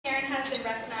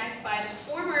recognized by the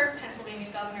former Pennsylvania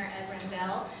Governor Ed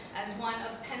Rendell as one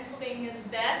of Pennsylvania's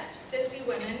best 50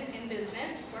 women in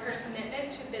business for her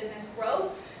commitment to business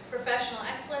growth, professional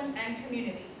excellence, and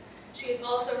community. She is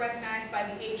also recognized by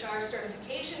the HR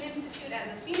Certification Institute as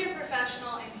a senior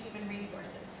professional in human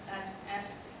resources. That's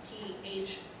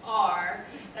SPHR.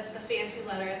 That's the fancy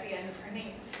letter at the end of her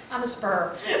name. I'm a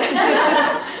spur.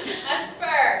 A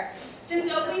spur.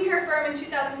 Since opening her firm in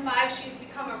 2005, she's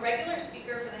become a regular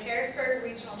speaker for the Harrisburg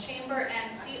Regional Chamber and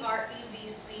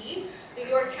CREDC, the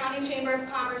York County Chamber of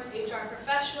Commerce, HR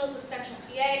Professionals of Central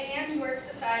PA, and York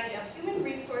Society of Human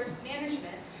Resource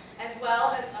Management, as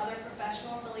well as other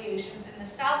professional affiliations in the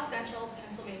South Central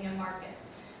Pennsylvania market.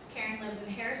 Karen lives in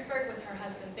Harrisburg with her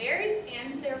husband Barry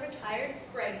and their retired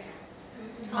greyhounds.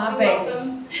 My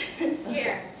babies. Welcome,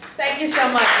 Karen. Thank you so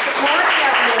much. Good morning,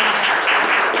 everyone.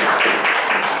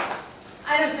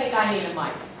 I don't think I need a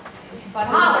mic, but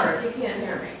holler if you can't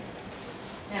hear me.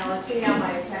 Now let's see how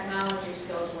my technology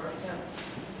skills work too.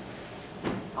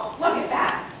 Oh, look at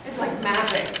that. It's like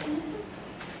magic.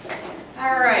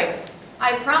 All right.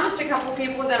 I promised a couple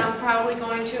people that I'm probably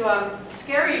going to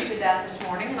scare you to death this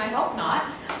morning, and I hope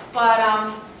not. But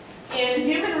in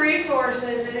human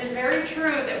resources, it is very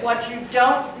true that what you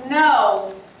don't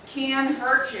know can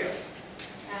hurt you.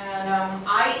 And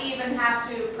I even have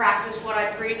to practice what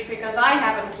I preach because I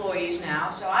have employees now,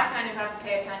 so I kind of have to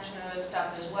pay attention to this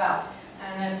stuff as well.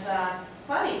 And it's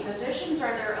funny, physicians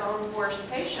are their own worst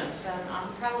patients, and I'm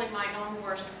probably my own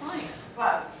worst client.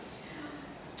 But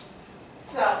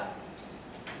so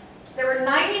there were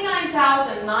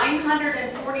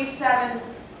 99,947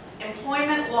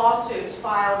 employment lawsuits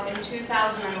filed in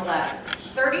 2011.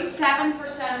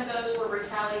 37% of those were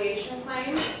retaliation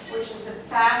claims, which is the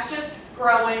fastest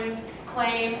growing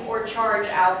claim or charge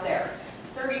out there.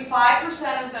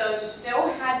 35% of those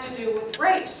still had to do with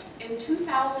race in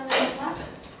 2011.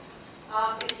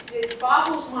 It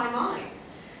boggles my mind.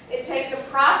 It takes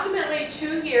approximately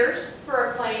 2 years for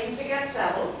a claim to get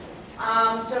settled.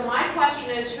 So my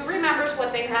question is, who remembers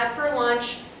what they had for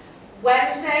lunch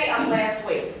Wednesday of last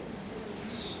week?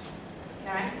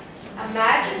 Okay.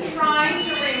 Imagine trying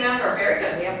to remember, very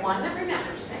good, we have one that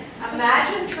remembers.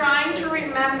 Imagine trying to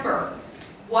remember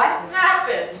what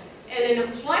happened in an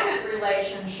employment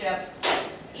relationship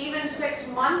even 6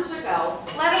 months ago,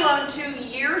 let alone 2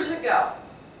 years ago.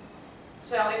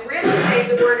 So in real estate,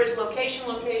 the word is location,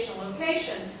 location,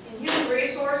 location. In human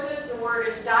resources, the word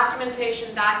is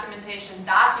documentation, documentation,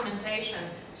 documentation,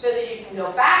 so that you can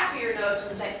go back to your notes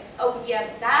and say, oh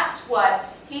yeah, that's what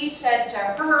he said to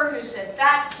her, who said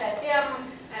that to him,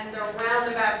 and the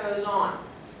roundabout goes on.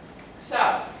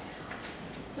 So,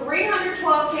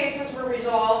 312 cases were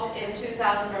resolved in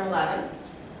 2011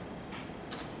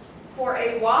 for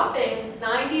a whopping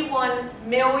 $91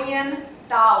 million.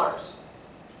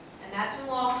 And that's in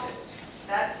lawsuits.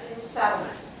 That's in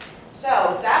settlements.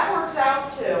 So that works out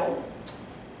to,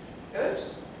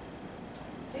 oops,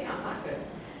 see, I'm not good.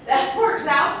 That works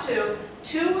out to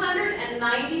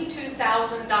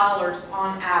 $292,000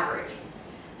 on average.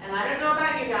 And I don't know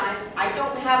about you guys, I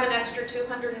don't have an extra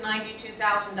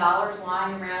 $292,000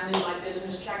 lying around in my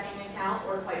business checking account,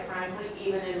 or quite frankly,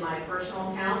 even in my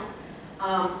personal account.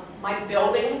 My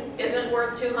building isn't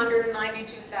worth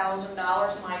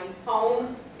 $292,000. My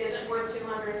home isn't worth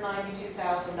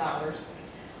 $292,000.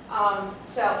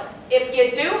 So if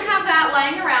you do have that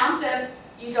laying around, then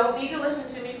you don't need to listen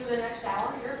to me for the next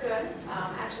hour. You're good.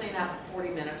 Actually, not 40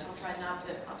 minutes. I'll try not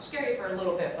to. I'll scare you for a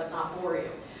little bit, but not bore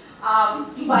you.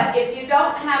 But if you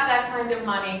don't have that kind of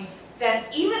money, then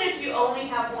even if you only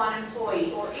have one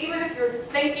employee, or even if you're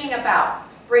thinking about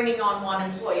bringing on one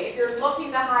employee, if you're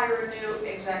looking to hire a new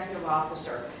executive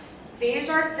officer, these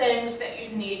are things that you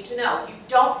need to know. You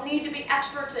don't need to be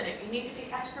experts in it. You need to be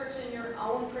experts in your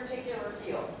own particular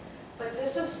field. But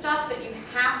this is stuff that you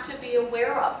have to be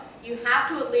aware of. You have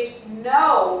to at least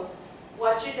know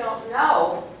what you don't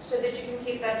know so that you can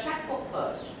keep that checkbook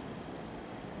closed.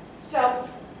 So,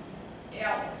 you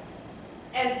know,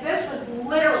 and this was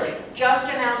literally just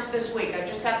announced this week. I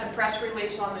just got the press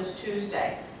release on this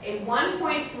Tuesday. A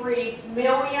 $1.3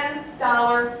 million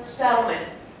settlement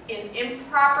in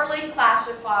improperly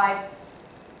classified,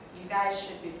 you guys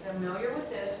should be familiar with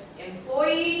this,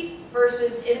 employee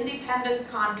versus independent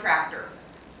contractor.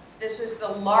 This is the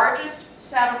largest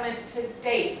settlement to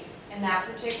date in that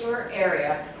particular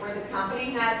area, where the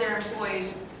company had their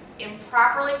employees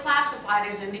improperly classified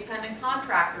as independent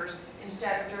contractors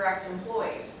instead of direct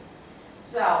employees.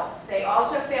 So they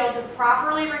also failed to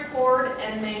properly record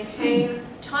and maintain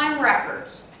time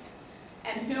records.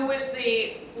 And who is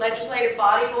the legislative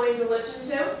body going to listen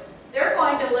to? They're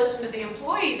going to listen to the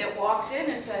employee that walks in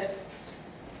and says,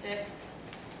 Dick,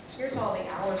 here's all the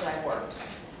hours I worked.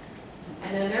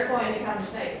 And then they're going to come and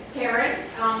say, Karen,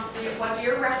 what do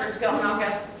your records go? And I'll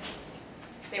go,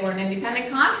 they were an independent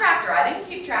contractor. I didn't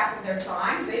keep track of their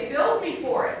time. They billed me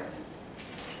for it.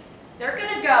 They're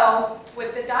going to go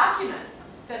with the document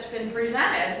that's been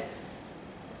presented,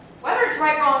 whether it's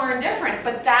right, wrong, or indifferent,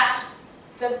 but that's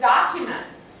the document.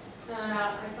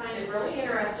 I find it really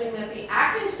interesting that the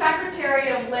acting Secretary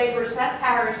of Labor, Seth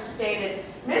Harris, stated,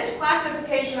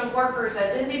 misclassification of workers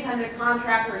as independent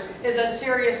contractors is a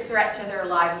serious threat to their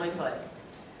livelihood.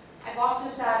 I've also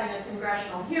sat in a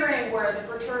congressional hearing where the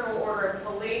Fraternal Order of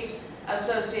Police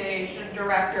Association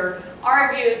director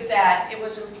argued that it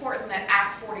was important that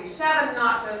Act 47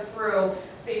 not go through,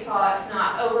 because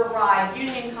not override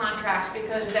union contracts,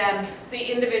 because then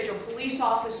the individual police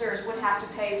officers would have to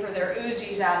pay for their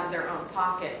Uzis out of their own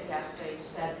pocket. Yes, they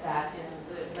said that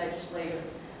in the legislative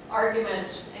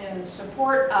arguments in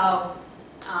support of,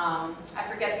 I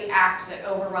forget the act that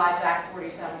overrides Act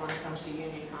 47 when it comes to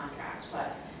union contracts,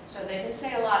 but so they can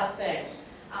say a lot of things.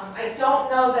 I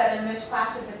don't know that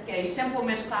a simple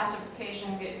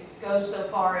misclassification goes so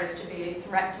far as to be a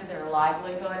threat to their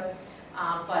livelihood,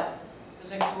 but it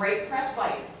was a great press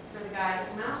fight for the guy to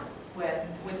come out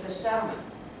with this settlement.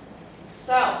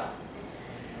 So,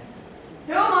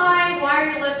 who am I? Why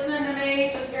are you listening to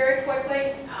me? Just very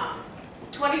quickly.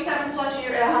 27 plus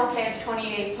years, okay, it's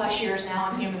 28 plus years now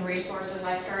in human resources.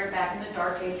 I started back in the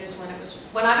dark ages when I was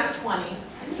 20. I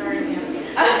started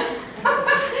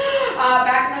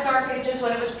back in the dark ages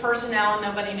when it was personnel and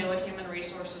nobody knew what human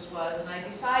resources was. And I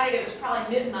decided it was probably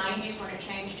mid-90s when it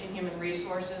changed to human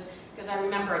resources, because I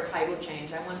remember a title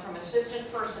change. I went from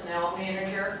assistant personnel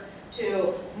manager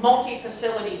to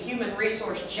multi-facility human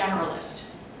resource generalist.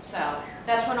 So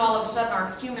that's when all of a sudden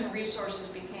our human resources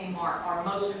became our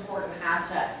most important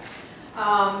asset.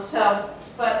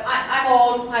 But I'm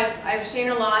old, I've seen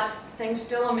a lot, things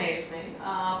still amaze me.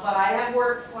 But I have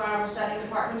worked when I was setting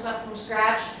departments up from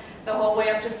scratch, the whole way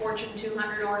up to Fortune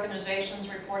 200 organizations,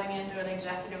 reporting into an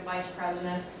executive vice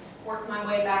president. Worked my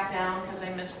way back down because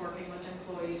I miss working with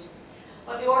employees.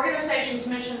 But the organization's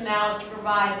mission now is to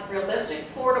provide realistic,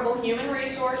 affordable human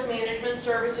resource management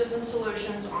services and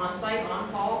solutions on-site,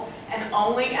 on-call, and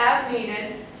only as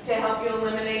needed to help you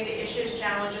eliminate the issues,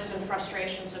 challenges, and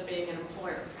frustrations of being an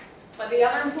employer. But the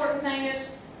other important thing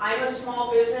is, I'm a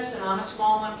small business and I'm a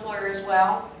small employer as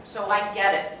well, so I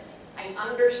get it. I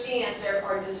understand there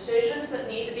are decisions that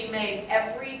need to be made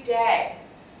every day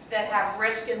that have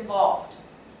risk involved.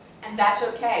 And that's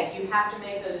okay, you have to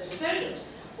make those decisions.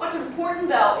 What's important,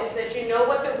 though, is that you know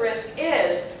what the risk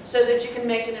is so that you can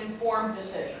make an informed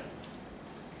decision.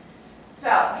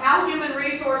 So, how human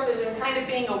resources and kind of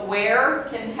being aware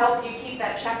can help you keep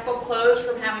that checkbook closed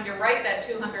from having to write that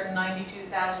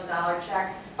 $292,000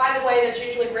 check. By the way, that's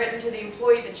usually written to the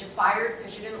employee that you fired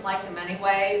because you didn't like them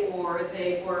anyway, or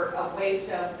they were a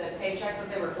waste of the paycheck that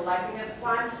they were collecting at the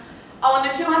time. Oh, and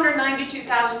the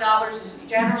 $292,000 is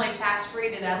generally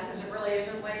tax-free to them because it really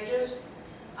isn't wages.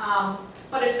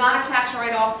 But it's not a tax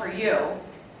write-off for you,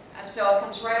 so it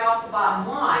comes right off the bottom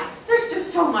line. There's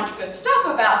just so much good stuff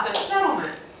about this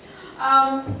settlement.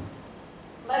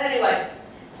 But anyway,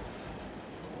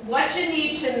 what you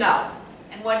need to know,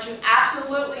 and what you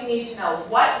absolutely need to know,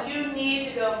 what you need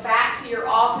to go back to your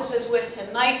offices with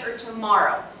tonight or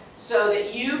tomorrow, so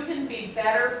that you can be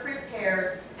better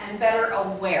prepared and better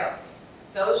aware.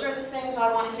 Those are the things I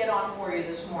want to hit on for you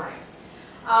this morning.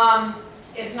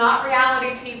 It's not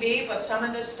reality TV, but some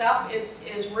of this stuff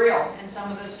is real, and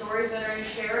some of the stories that are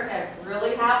shared have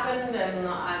really happened, and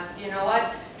you know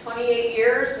what, 28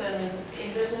 years and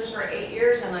in business for 8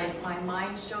 years, and my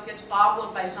mind still gets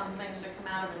boggled by some things that come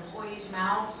out of employees'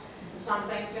 mouths, and some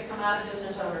things that come out of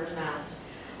business owners' mouths.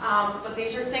 But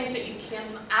these are things that you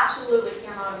absolutely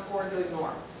cannot afford to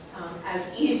ignore. As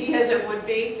easy as it would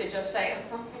be to just say,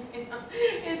 oh, you know,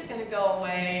 it's going to go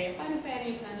away if I don't pay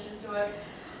any attention to it.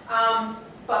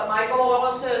 But my goal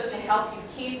also is to help you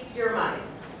keep your money.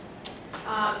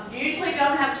 Usually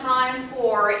don't have time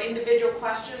for individual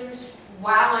questions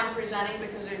while I'm presenting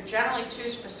because they're generally too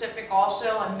specific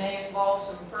also and may involve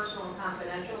some personal and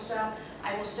confidential stuff.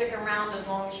 I will stick around as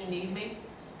long as you need me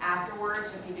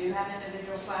afterwards if you do have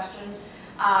individual questions.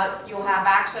 You'll have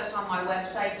access on my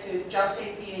website to Just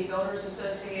APA Builders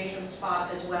Association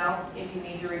spot as well if you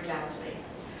need to reach out to me.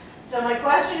 So my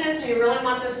question is, do you really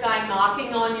want this guy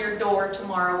knocking on your door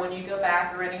tomorrow when you go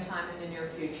back or any time in the near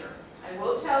future? I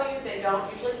will tell you they don't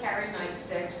usually carry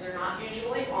nightsticks, they're not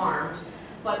usually armed,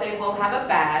 but they will have a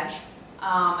badge.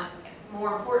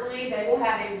 More importantly, they will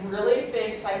have a really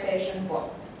big citation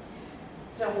book.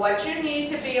 So what you need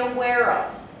to be aware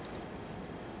of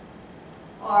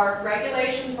are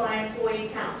regulations by employee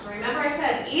count. So remember I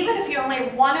said, even if you only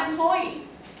have one employee,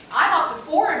 I'm up to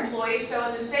 4 employees, so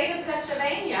in the state of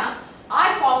Pennsylvania,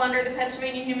 I fall under the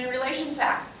Pennsylvania Human Relations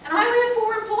Act. And I only have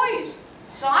 4 employees.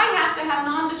 So I have to have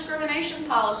non-discrimination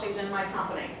policies in my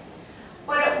company.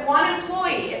 But at 1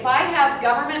 employee, if I have a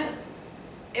government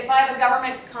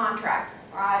contract,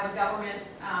 or I have a government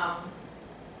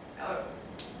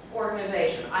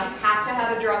organization, I have to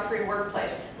have a drug-free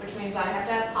workplace, which means I have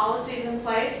to have policies in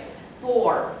place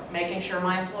for making sure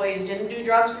my employees didn't do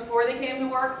drugs before they came to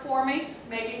work for me,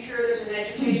 making sure there's an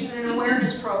education and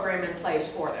awareness program in place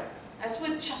for them. That's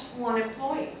with just 1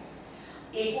 employee.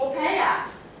 Equal Pay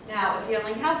Act. Now, if you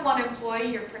only have 1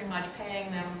 employee, you're pretty much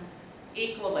paying them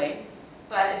equally.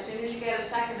 But as soon as you get a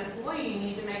second employee, you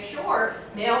need to make sure,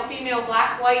 male, female,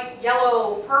 black, white,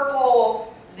 yellow,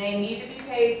 purple, they need to be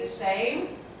paid the same,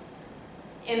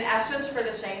 in essence, for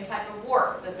the same type of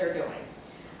work that they're doing.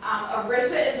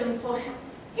 ERISA is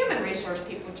human resource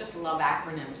people just love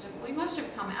acronyms. We must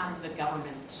have come out of the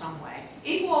government in some way.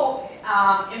 Equal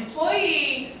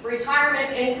Employee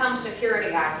Retirement Income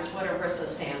Security Act is what ERISA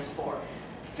stands for.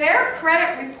 Fair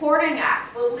Credit Reporting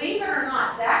Act, believe it or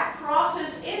not, that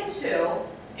crosses into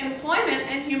employment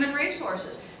and human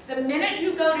resources. The minute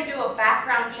you go to do a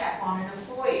background check on an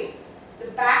employee,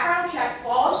 the background check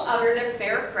falls under the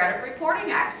Fair Credit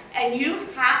Reporting Act, and you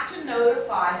have to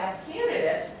notify that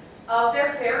candidate of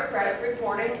their Fair Credit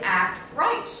Reporting Act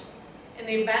rights. In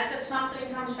the event that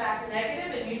something comes back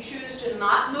negative and you choose to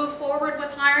not move forward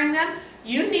with hiring them,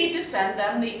 you need to send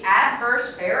them the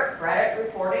Adverse Fair Credit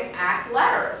Reporting Act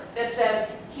letter that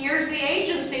says, here's the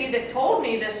agency that told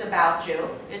me this about you.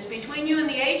 It's between you and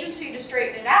the agency to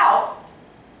straighten it out,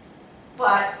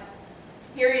 but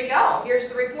here you go. Here's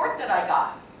the report that I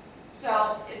got.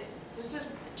 So this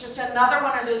is just another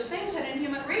one of those things that in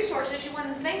human resources you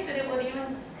wouldn't think that it would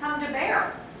even come to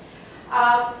bear.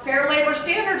 Fair Labor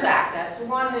Standards Act, that's the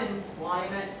one in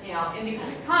employment,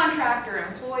 independent contractor,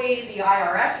 employee, the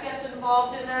IRS gets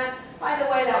involved in that. By the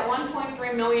way, that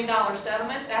 $1.3 million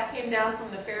settlement, that came down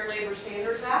from the Fair Labor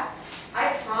Standards Act.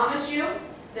 I promise you,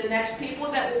 the next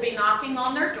people that will be knocking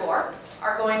on their door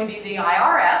are going to be the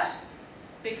IRS,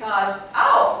 because,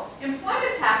 oh,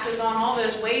 employment taxes on all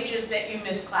those wages that you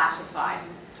misclassified.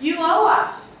 You owe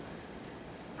us.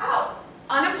 Oh,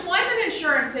 unemployment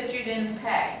insurance that you didn't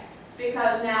pay,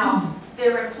 because now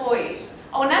they're employees.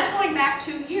 Oh, and that's going back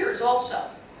 2 years also.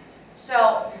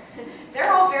 So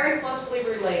they're all very closely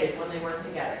related when they work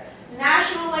together.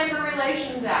 National Labor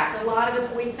Relations Act, a lot of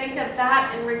us, we think of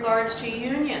that in regards to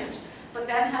unions, but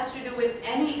that has to do with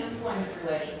any employment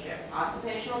relationship.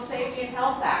 Occupational Safety and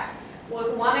Health Act.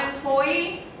 With 1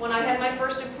 employee, when I had my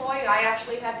first employee, I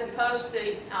actually had to post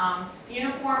the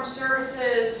Uniform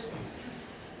Services,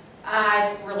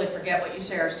 I really forget what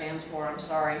USARA stands for, I'm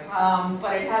sorry,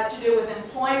 but it has to do with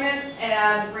employment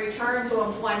and return to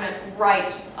employment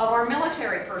rights of our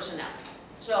military personnel.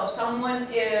 So if someone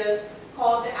is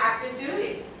called to active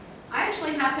duty, I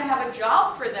actually have to have a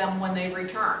job for them when they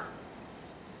return,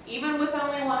 even with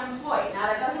only 1 employee. Now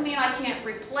that doesn't mean I can't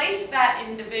replace that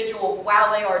individual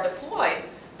while they are deployed,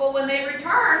 but when they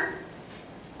return,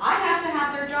 I have to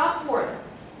have their job for them.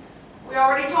 We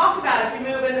already talked about if you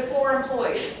move into 4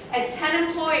 employees. At 10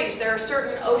 employees, there are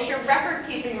certain OSHA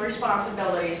record-keeping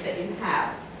responsibilities that you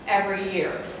have every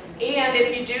year. And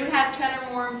if you do have 10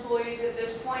 or more employees at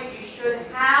this point, you should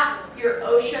have your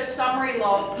OSHA summary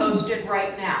log posted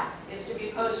right now. It's to be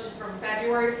posted from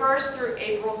February 1st through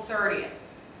April 30th.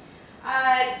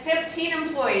 15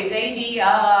 employees,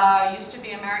 AD, used to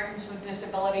be Americans with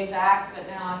Disabilities Act, but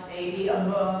now it's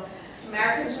AD,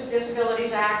 Americans with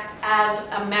Disabilities Act as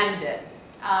amended,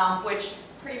 which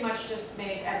pretty much just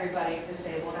made everybody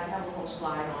disabled. I have a whole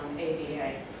slide on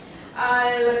ADA.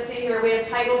 Let's see here, we have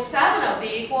Title VII of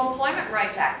the Equal Employment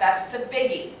Rights Act. That's the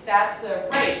biggie. That's the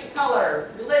race,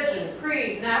 color, religion,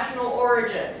 creed, national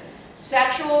origin.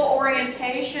 Sexual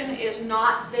orientation is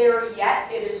not there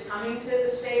yet. It is coming to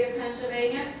the state of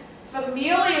Pennsylvania.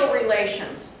 Familial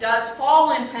relations does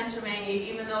fall in Pennsylvania,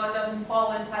 even though it doesn't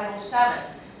fall in Title VII.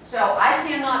 So I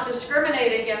cannot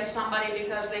discriminate against somebody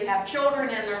because they have children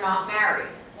and they're not married,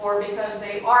 or because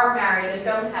they are married and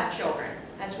don't have children.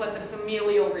 That's what the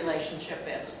familial relationship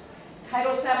is.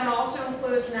 Title VII also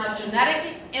includes now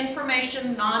Genetic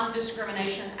Information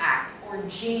Non-Discrimination Act, or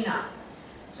GINA.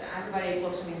 So everybody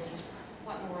looks at me and says,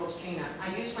 what in the world is GINA?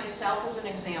 I use myself as an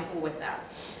example with that.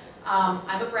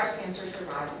 I'm a breast cancer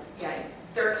survivor, yay.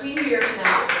 13 years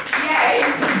now, yay.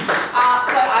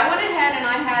 But I went ahead and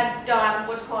I had done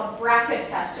what's called BRCA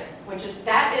testing,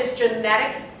 that is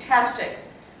genetic testing.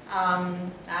 I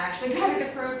actually got it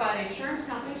approved by the insurance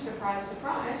company, surprise,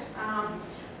 surprise.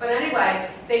 But anyway,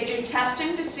 they do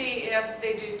testing to see if,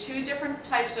 they do 2 different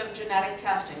types of genetic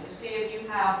testing, to see if you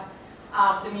have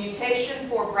the mutation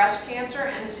for breast cancer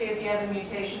and to see if you have a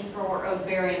mutation for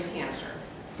ovarian cancer.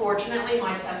 Fortunately,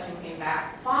 my testing came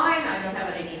back fine. I don't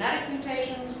have any genetic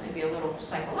mutations, maybe a little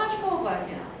psychological, but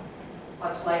you know,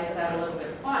 what's life without a little bit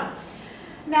of fun?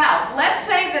 Now, let's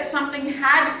say that something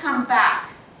had to come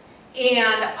back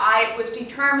and I was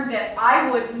determined that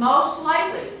I would most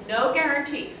likely, no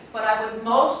guarantee, but I would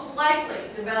most likely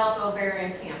develop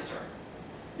ovarian cancer.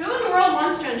 Who in the world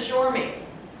wants to insure me?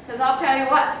 Because I'll tell you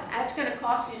what, that's going to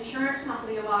cost the insurance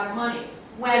company a lot of money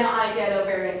when I get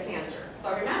ovarian cancer.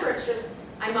 But remember, it's just,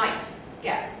 I might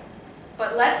get it.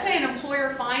 But let's say an employer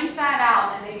finds that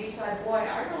out and they decide, boy,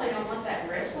 I really don't want that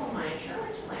risk on my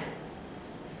insurance plan.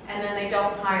 And then they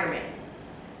don't hire me.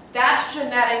 That's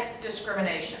genetic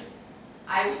discrimination.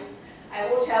 I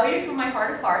will tell you from my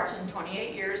heart of hearts, in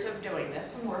 28 years of doing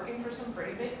this and working for some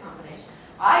pretty big companies,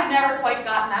 I've never quite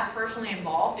gotten that personally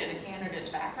involved in a candidate's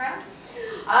background,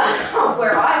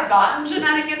 where I've gotten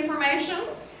genetic information,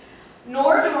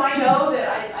 nor do I know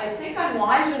that, I think I'm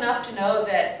wise enough to know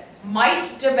that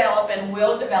might develop and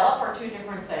will develop are 2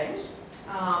 different things.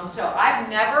 So I've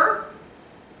never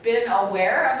been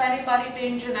aware of anybody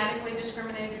being genetically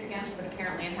discriminated against, but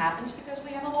apparently it happens because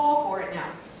we have a law for it now.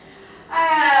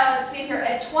 Let's see here,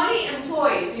 at 20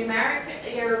 employees,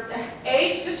 your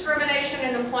Age Discrimination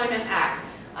in Employment Act.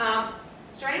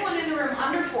 Is there anyone in the room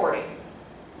under 40?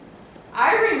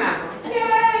 I remember,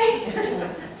 yay!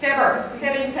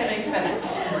 Fibbing.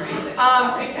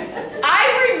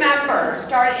 I remember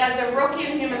starting as a rookie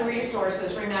in human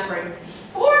resources, remembering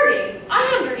 40,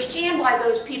 I understand why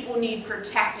those people need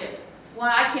protected.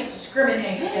 Why I can't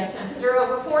discriminate against them because they're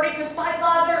over 40, because by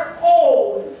God, they're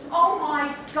old. Oh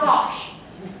my gosh.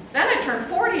 Then I turned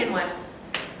 40 and went,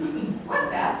 what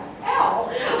the hell?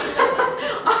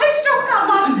 I've still got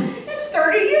lots, it's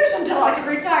 30 years until I can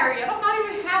retire yet. I'm not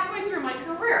even halfway through my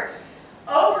career.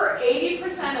 Over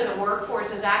 80% of the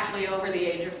workforce is actually over the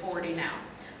age of 40 now.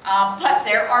 But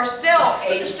there are still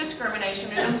Age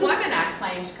Discrimination in Employment Act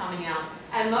claims coming out,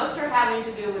 and most are having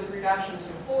to do with reductions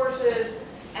in forces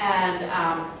and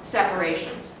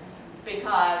separations,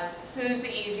 because who's the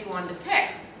easy one to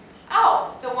pick?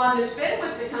 Oh, the one that's been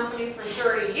with the company for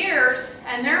 30 years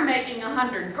and they're making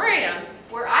 $100 grand,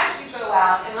 where I could go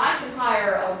out and I can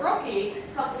hire a rookie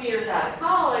a couple years out of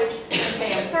college and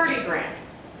pay him 30 grand.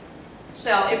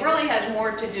 So it really has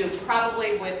more to do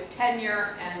probably with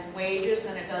tenure and wages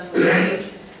than it does with age,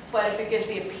 but if it gives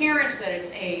the appearance that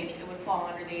it's age, it would fall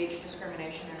under the Age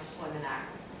Discrimination in Employment Act.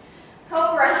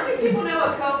 COBRA, how many people know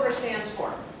what COBRA stands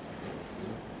for?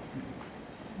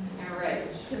 All right.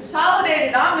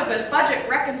 Consolidated Omnibus Budget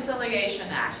Reconciliation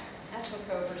Act. That's what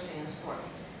COBRA stands for.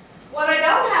 What I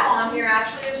don't have on here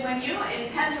actually is when you, in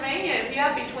Pennsylvania, if you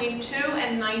have between 2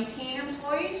 and 19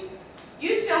 employees,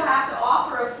 you still have to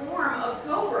offer a form of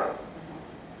COBRA.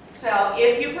 So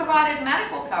if you provided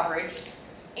medical coverage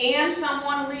and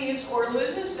someone leaves or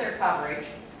loses their coverage,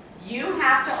 you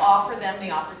have to offer them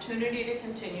the opportunity to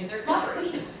continue their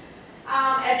coverage.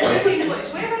 At 50 employees,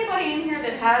 do we have anybody in here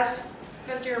that has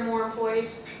 50 or more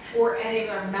employees? Or any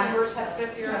of our members have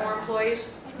 50 or more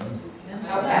employees?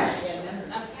 Okay.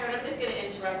 Karen, I'm just going to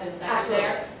interrupt this second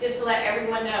there, just to let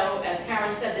everyone know, as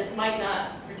Karen said, this might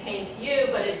not pertain to you,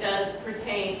 but it does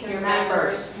pertain to your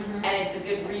members, and it's a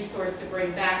good resource to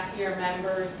bring back to your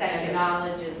members, and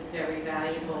knowledge is very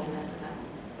valuable in this.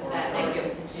 Thank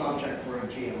you. Subject for a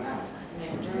GML.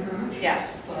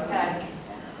 Yes. Okay.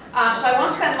 So I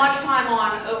won't spend much time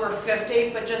on over 50,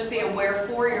 but just be aware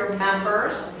for your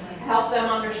members. Help them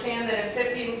understand that if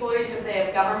 50 employees, if they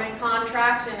have government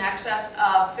contracts in excess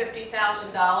of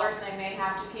 $50,000, they may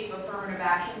have to keep affirmative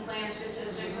action plan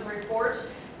statistics and reports,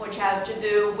 which has to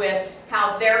do with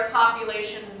how their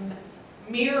population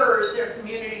mirrors their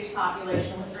community's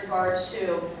population with regards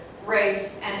to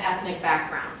race and ethnic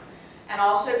background. And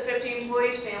also 50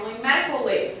 employees family medical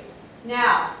leave.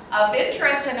 Now, of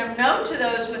interest and of note to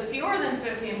those with fewer than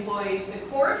 50 employees, the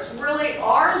courts really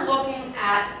are looking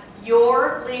at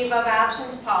your leave of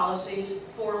absence policies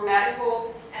for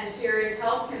medical and serious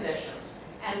health conditions.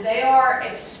 And they are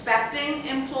expecting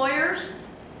employers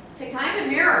to kind of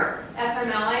mirror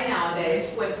FMLA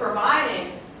nowadays with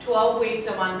providing 12 weeks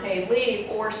of unpaid leave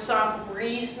or some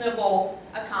reasonable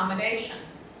accommodation.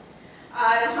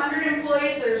 At 100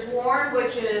 employees, there's WARN,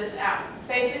 which is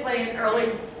basically an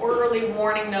early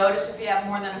warning notice if you have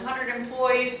more than 100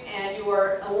 employees and you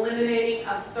are eliminating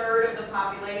a third of the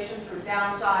population through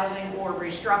downsizing or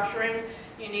restructuring.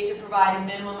 you need to provide a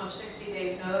minimum of 60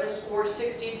 days notice or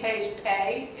 60 days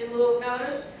pay in lieu of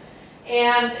notice,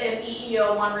 and an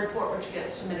EEO-1 report which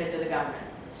gets submitted to the government.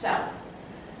 So,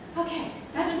 okay,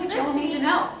 that's what y'all need to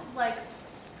know. Like,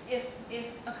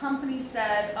 if a company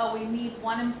said, oh, we need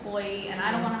one employee and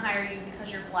I don't want to hire you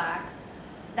because you're black,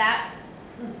 that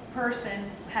person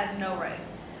has no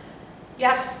rights.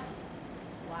 Yes,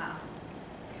 Wow.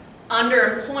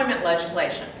 under employment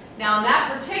legislation. Now, in that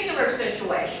particular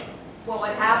situation, what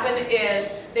would happen is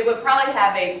they would probably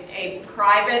have a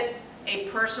private, a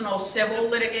personal civil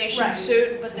litigation Right,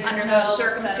 suit but there's under no those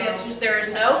circumstances. federal- There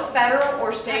is no federal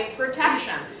or state That's-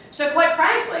 protection. So quite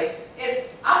frankly,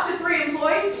 if up to 3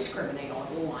 employees, discriminate on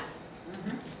one.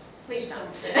 Please don't.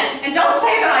 And don't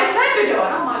say that I said to do it,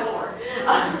 oh my Lord.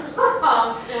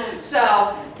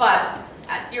 But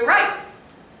you're right.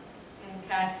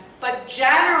 Okay. But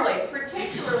generally,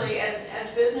 particularly as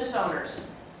business owners,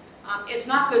 it's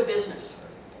not good business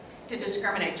to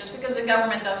discriminate. Just because the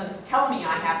government doesn't tell me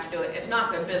I have to do it, it's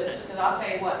not good business. Because I'll tell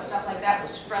you what, stuff like that will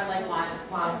spread like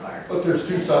wildfire. But there's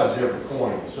two sides to every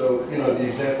coin. So, you know, the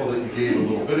example that you gave a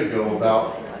little bit ago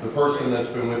about the person that's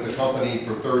been with the company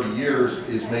for 30 years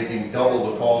is making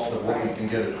double the cost of what we can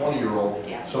get a 20-year-old.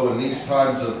 Yeah. So in these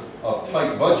times of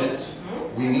tight budgets,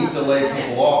 we need to lay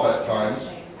people off at times.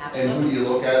 And who do you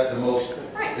look at? The most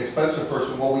Right. expensive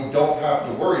person. Well, we don't have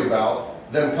to worry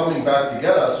about them coming back to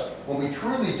get us when we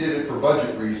truly did it for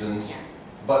budget reasons,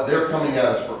 but they're coming at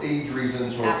us for age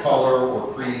reasons or Absolutely. color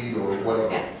or creed or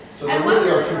whatever. Yeah. So there And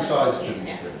really one- are two sides to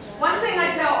these things. One thing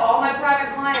I tell all my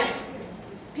private clients,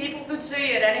 people could sue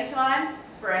you at any time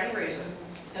for any reason.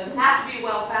 Doesn't have to be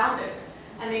well-founded.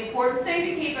 And the important thing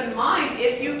to keep in mind,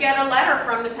 if you get a letter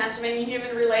from the Pennsylvania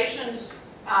Human Relations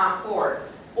Board,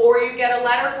 or you get a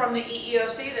letter from the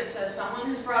EEOC that says someone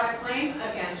has brought a claim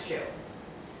against you,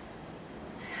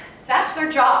 that's their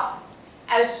job.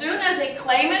 As soon as a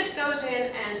claimant goes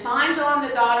in and signs on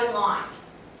the dotted line,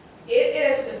 it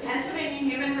is the Pennsylvania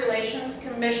Human Relations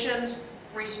Commission's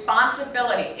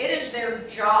responsibility. It is their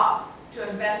job to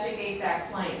investigate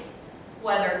that claim,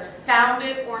 whether it's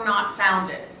founded or not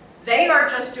founded. They are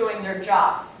just doing their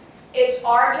job. It's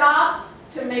our job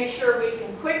to make sure we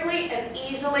can quickly and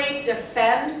easily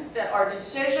defend that our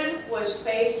decision was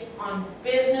based on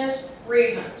business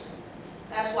reasons.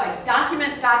 That's why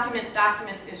document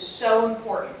is so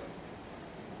important.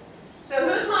 So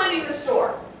who's minding the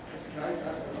store?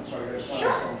 I'm sorry, there's one Sure.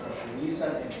 last question. When you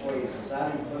said employees, does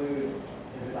that include,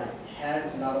 is it like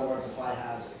heads? In other words, if I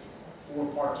have 4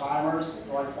 part-timers,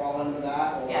 do I fall into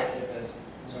that? Or Yes. if it's,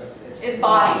 so it's It's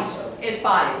bodies, so- it's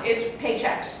bodies, it's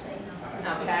paychecks,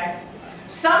 okay?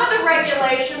 Some of the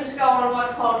regulations go on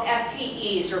what's called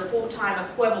FTEs, or full-time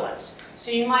equivalents. So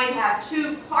you might have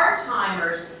 2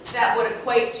 part-timers that would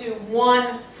equate to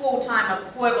 1 full-time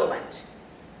equivalent,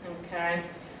 okay?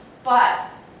 But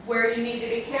where you need to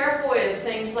be careful is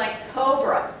things like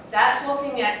COBRA. That's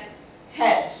looking at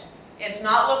heads. It's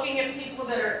not looking at people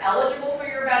that are eligible for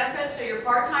your benefits, so your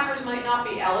part-timers might not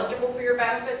be eligible for your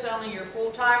benefits, only your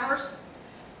full-timers,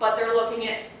 but they're looking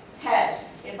at heads.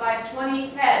 If I have 20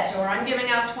 heads, or I'm giving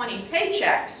out 20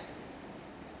 paychecks,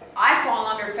 I fall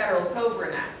under federal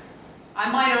COBRA now. I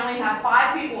might only have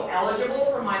 5 people eligible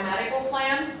for my medical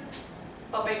plan,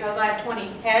 but because I have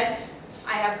 20 heads,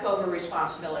 I have COBRA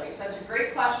responsibilities. That's a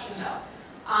great question,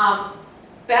 though.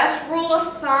 Best rule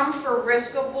of thumb for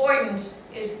risk avoidance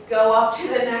is go up to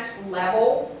the next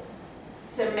level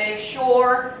to make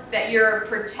sure that you're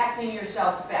protecting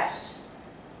yourself best.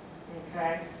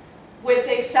 Okay? With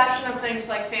the exception of things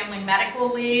like family medical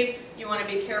leave, you want to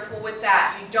be careful with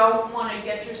that. You don't want to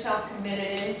get yourself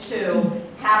committed into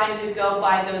having to go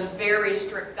by those very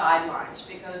strict guidelines,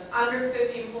 because under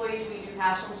 50 employees we do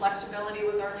have some flexibility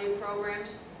with our leave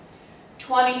programs.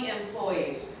 20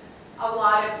 employees. A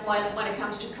lot of, when it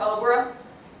comes to COBRA,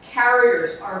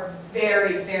 carriers are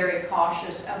very, very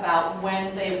cautious about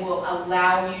when they will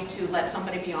allow you to let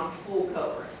somebody be on full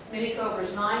COBRA. Mini COBRA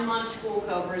is 9 months, full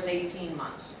COBRA is 18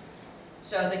 months.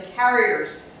 So the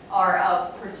carriers are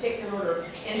of particular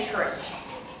interest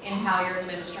in how you're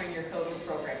administering your COBRA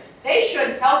program. They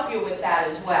should help you with that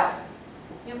as well.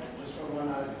 Yep. Just for one,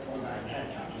 going back to the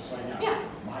head count, just so you know. Yeah.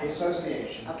 My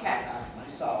association, I Okay. have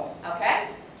myself, Okay?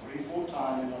 3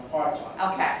 full-time and 1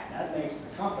 part-time. Okay. That makes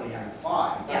the company having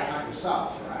 5, Yes. not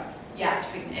yourself, correct? Yes,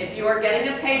 if you are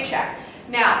getting a paycheck.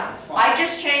 Now, That's fine. I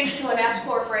just changed to an S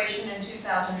corporation in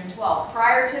 2012.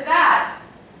 Prior to that,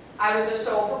 I was a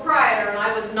sole proprietor and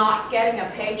I was not getting a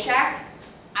paycheck.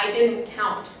 I didn't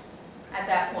count at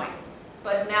that point.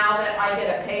 But now that I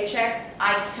get a paycheck,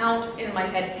 I count in my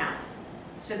head count.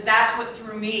 So that's what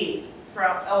threw me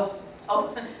from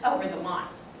over the line.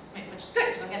 mean, which is good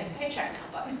because I'm getting a paycheck now,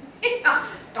 but you know,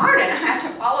 darn it, I have to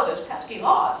follow those pesky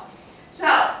laws.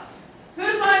 So,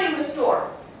 who's minding the store?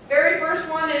 Very first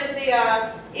one is the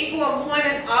Equal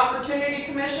Employment Opportunity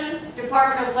Commission,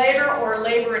 Department of Labor or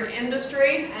Labor and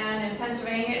Industry, and in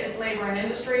Pennsylvania it's Labor and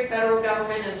Industry, federal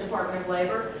government is Department of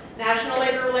Labor, National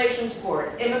Labor Relations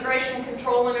Board, Immigration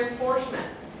Control and Enforcement,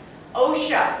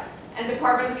 OSHA, and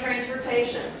Department of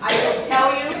Transportation. I will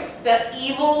tell you the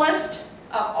evil list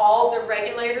of all the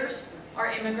regulators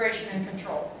are Immigration and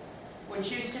Control,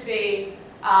 which used to be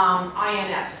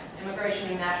INS, Immigration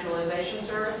and Naturalization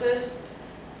Services.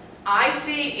 ICE,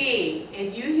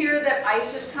 if you hear that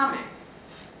ICE is coming,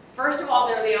 first of all,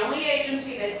 they're the only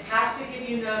agency that has to give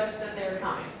you notice that they're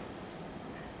coming.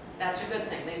 That's a good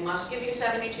thing. They must give you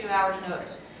 72 hours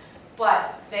notice.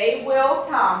 But they will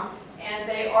come, and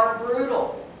they are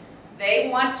brutal. They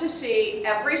want to see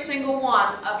every single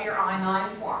one of your I-9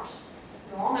 forms.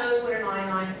 Who all knows what an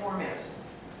I-9 form is?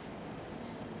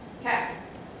 Okay,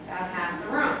 about half the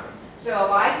room. So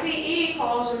if ICE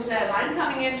calls and says, I'm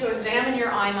coming in to examine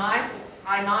your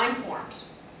I-9 forms,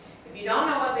 if you don't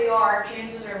know what they are,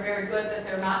 chances are very good that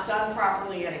they're not done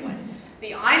properly anyway.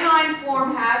 The I-9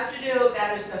 form has to do,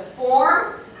 that is the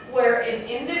form where an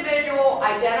individual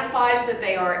identifies that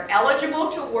they are eligible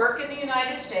to work in the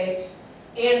United States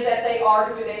and that they are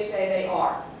who they say they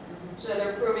are. So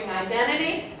they're proving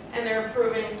identity and they're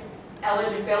proving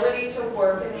eligibility to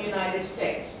work in the United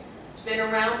States. It's been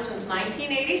around since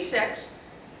 1986.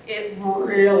 It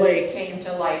really came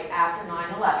to light after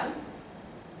 9/11.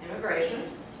 Immigration,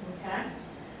 okay?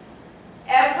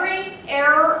 Every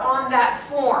error on that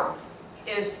form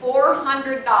is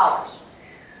 $400.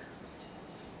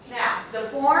 Now, the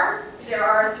form, there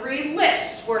are 3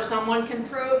 lists where someone can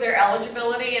prove their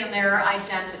eligibility and their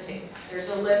identity. There's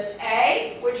a list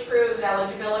A, which proves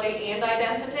eligibility and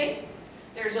identity.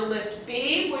 There's a list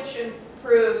B, which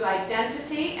proves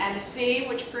identity, and C,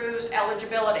 which proves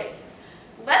eligibility.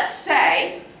 Let's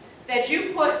say that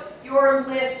you put your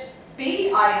list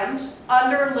B items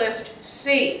under list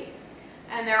C,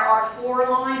 and there are 4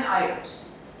 line items.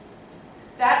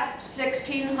 That's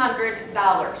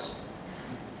 $1,600.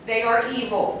 They are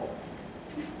evil.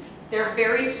 They're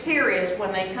very serious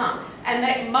when they come.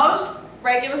 And most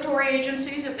regulatory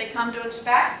agencies, if they come to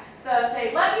inspect, they'll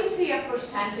say, let me see a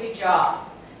percentage of.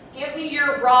 Give me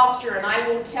your roster and I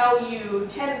will tell you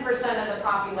 10% of the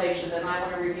population, and I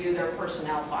want to review their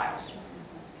personnel files.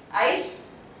 ICE?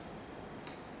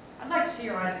 I'd like to see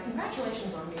your line.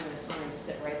 Congratulations on being assigned to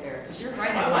sit right there, because you're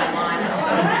right in my line of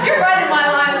sight. You're right in my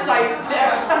line of sight,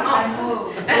 too. So. I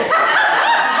moved.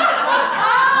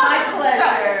 My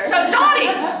pleasure. So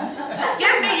Donnie,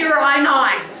 give me your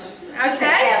I-9s,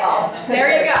 okay? There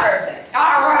you go. Perfect.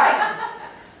 All right.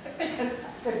 Because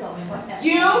there's only one.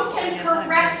 You can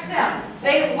correct them.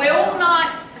 They will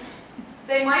not,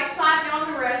 they might slap you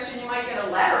on the wrist and you might get a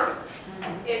letter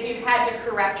if you've had to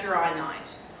correct your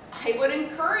I-9s. I would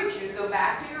encourage you to go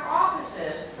back to your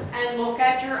offices and look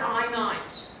at your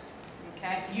I-9s.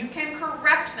 Okay? You can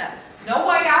correct them. No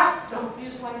whiteout. Don't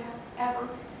use whiteout ever.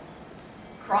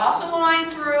 Cross a line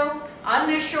through,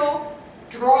 initial,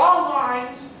 draw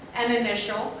lines, and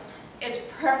initial. It's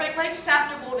perfectly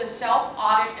acceptable to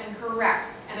self-audit and correct,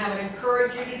 and I would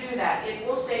encourage you to do that. It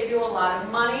will save you a lot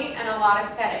of money and a lot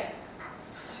of headache.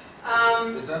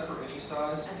 Is that for any size?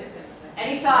 I was just gonna say.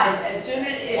 Any size, as soon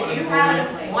as, if you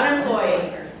have one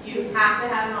employee, you have to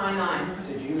have an I-9.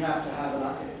 Did you have to have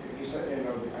an, you said, you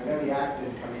know, I know the act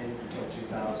didn't come in until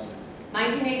 2000.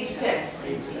 1986.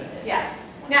 86. Yes.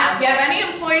 Now, if you have any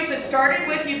employees that started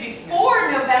with you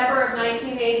before November of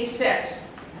 1986,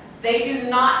 they do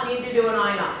not need to do an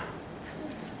I-9.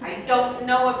 I don't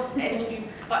know if,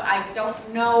 but I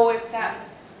don't know if that,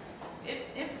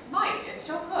 it might, it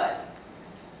still could.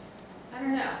 I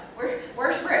don't know.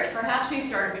 Where's Rich? Perhaps he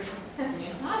started before.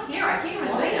 He's not here. I can't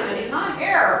even see him, and he's not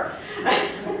here.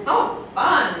 Oh,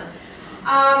 fun.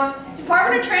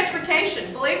 Department of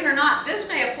Transportation. Believe it or not, this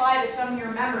may apply to some of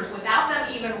your members without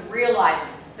them even realizing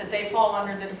that they fall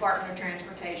under the Department of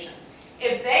Transportation.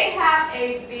 If they have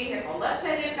a vehicle, let's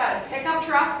say they've got a pickup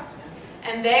truck,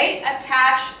 and they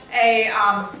attach a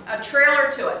trailer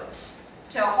to it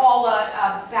to haul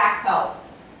a backhoe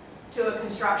to a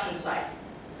construction site.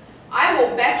 I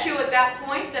will bet you at that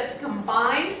point that the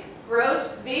combined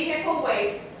gross vehicle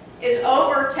weight is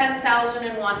over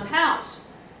 10,001 pounds,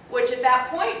 which at that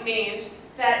point means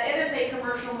that it is a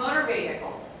commercial motor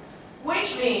vehicle,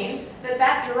 which means that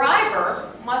that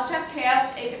driver must have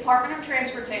passed a Department of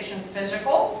Transportation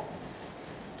physical,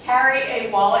 carry a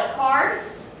wallet card,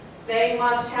 they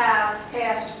must have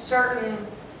passed certain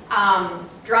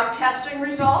drug testing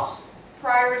results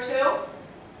prior to,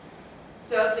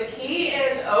 So the key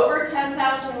is over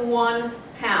 10,001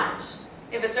 pounds.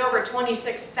 If it's over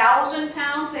 26,000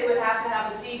 pounds, they would have to have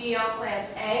a CDL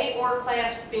Class A or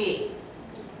Class B.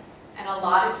 And a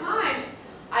lot of times,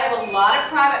 I have a lot of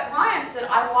private clients that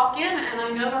I walk in and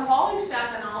I know they're hauling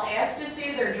stuff and I'll ask to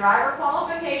see their driver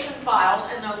qualification files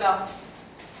and they'll go,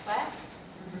 what?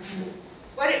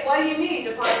 What do you mean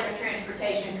Department of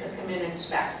Transportation could come in and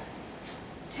inspect?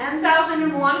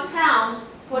 10,001 pounds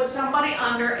puts somebody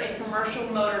under a commercial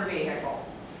motor vehicle.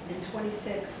 And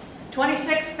 26.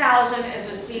 26,000 is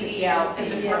a CDL,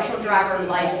 is a commercial driver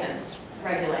license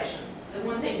regulation. The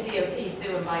one thing DOT's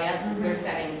doing by us is they're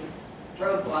setting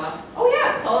roadblocks, Oh,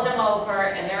 yeah. pulling them over,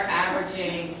 and they're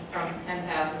averaging from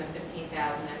 10,000 to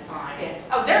 15,000 in fines. Yes.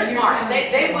 Oh, they're smart.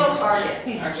 They will target.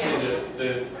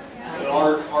 Actually,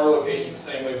 our location's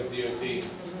the same way with DOT.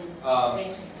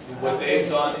 What they've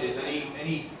done is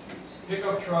any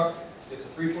pickup truck that's a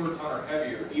 3/4 ton or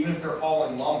heavier, even if they're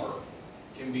hauling lumber,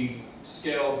 can be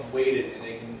scaled, weighted, and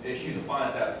they can issue the fine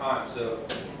at that time. So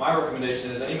my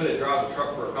recommendation is anybody that drives a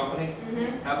truck for a company,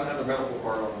 have them have their medical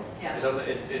card on them. Yeah. It doesn't.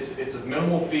 It's a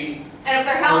minimal fee. And if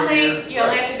they're healthy, you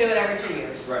only have to do it every 2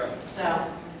 years. Right. So.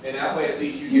 And that way, at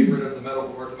least you get rid of the medical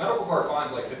card. The medical card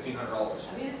fine's like $1,500 Oh,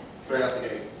 yeah. straight out the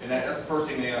gate, and that's the first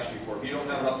thing they ask you for. If you don't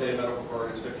have an updated medical card,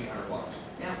 it's $1,500.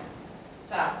 Yeah.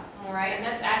 So, all right. And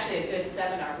that's actually a good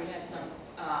seminar. We had some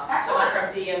Excellent. someone from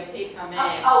DOT come in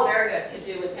Oh, very good. to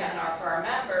do a seminar for our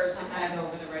members to kind of go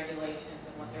over the regulations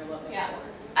and what they're looking Yeah. for.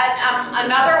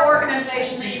 Another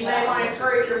organization that you may want to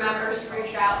encourage your members to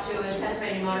reach out to is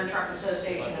Pennsylvania Motor Truck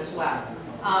Association as well.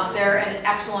 They're an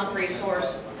excellent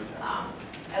resource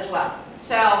as well.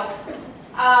 So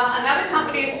another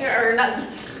company, or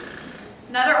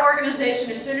another organization,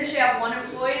 as soon as you have one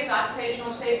employee, is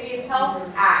Occupational Safety and Health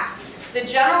Act. The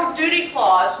general duty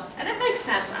clause, and it makes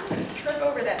sense. I'm going to trip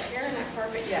over that chair and that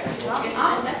carpet yet.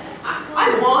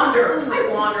 I wander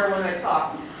when I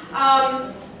talk.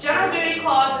 General duty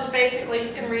clause is basically,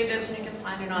 you can read this and you can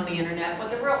find it on the internet, but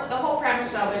the whole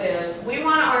premise of it is we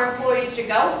want our employees to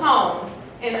go home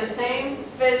in the same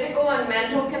physical and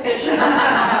mental condition.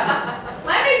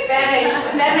 Let me finish,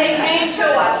 that they came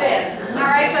to us in. All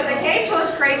right, so if they came to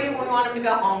us crazy, we want them to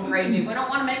go home crazy. We don't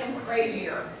want to make them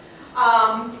crazier.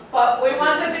 But we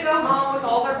want them to go home with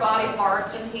all their body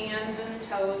parts and hands and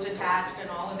toes attached and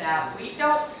all of that. We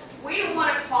don't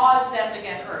want to cause them to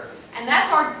get hurt. And that's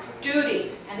our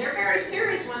duty. And they're very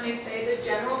serious when they say the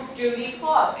general duty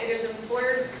clause. It is an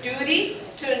employer's duty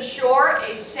to ensure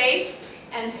a safe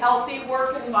and healthy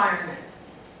work environment.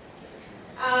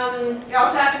 You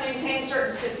also have to maintain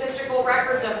certain statistical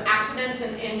records of accidents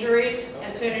and injuries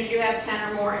as soon as you have 10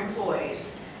 or more employees.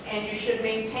 And you should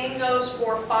maintain those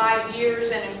for 5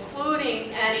 years, and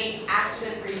including any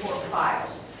accident report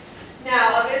files.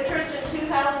 Now, of interest in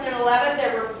 2011,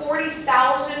 there were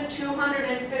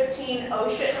 40,215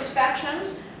 OSHA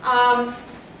inspections.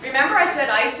 Remember I said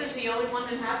ICE is the only one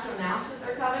that has to announce that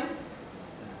they're coming?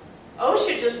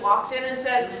 OSHA just walks in and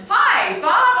says, "Hi,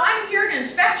 Bob, I'm here to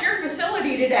inspect your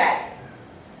facility today."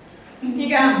 You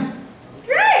go,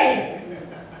 "Great,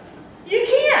 you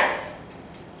can't."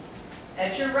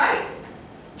 That's your right.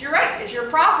 You're right, it's your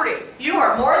property. You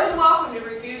are more than welcome to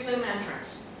refuse them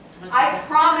entrance. I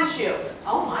promise you.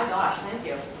 Oh my gosh, thank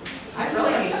you. I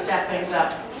really need to step things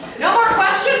up. No more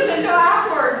questions until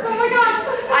afterwards. Oh my gosh.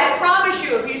 I promise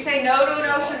you, if you say no to an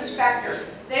OSHA inspector,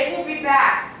 they will be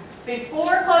back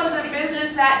before close of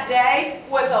business that day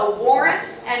with a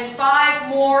warrant and 5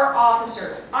 more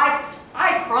officers. I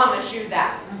promise you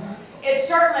that. It's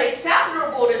certainly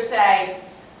acceptable to say,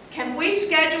 "Can we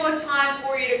schedule a time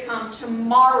for you to come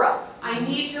tomorrow? I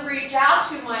need to reach out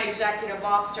to my executive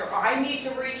officer, or I need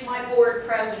to reach my board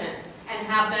president and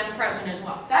have them present as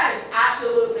well." That is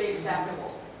absolutely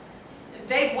acceptable.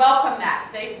 They welcome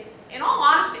that. In all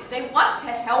honesty, they want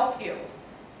to help you.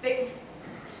 It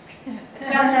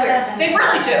sounds weird. They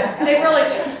really do. They really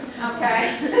do.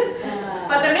 Okay?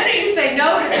 But the minute you say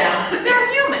no to them, they're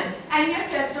human, and you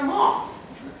piss them off.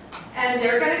 And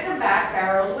they're going to come back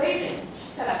barrels waging.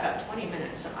 Said I've got 20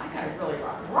 minutes, so I got to really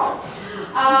rock and roll.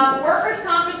 Workers'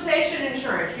 compensation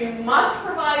insurance. You must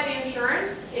provide the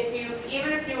insurance.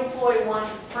 Even if you employ one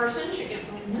person, you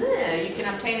can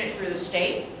obtain it through the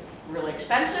state. Really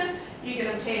expensive. You can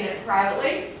obtain it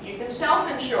privately. You can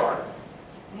self-insure.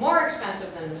 More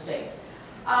expensive than the state.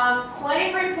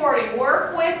 Claim reporting.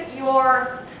 Work with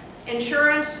your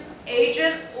insurance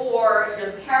agent or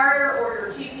your carrier or your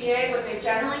TPA, but they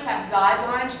generally have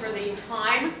guidelines for the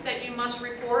time that you must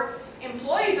report.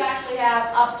 Employees actually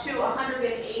have up to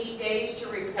 180 days to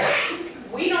report.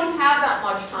 We don't have that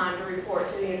much time to report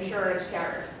to the insurance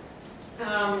carrier.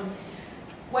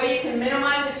 Way you can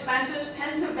minimize expenses,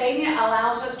 Pennsylvania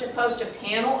allows us to post a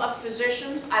panel of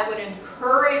physicians. I would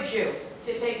encourage you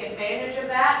to take advantage of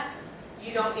that.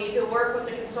 You don't need to work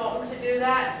with a consultant to do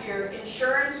that. Your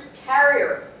insurance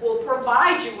carrier will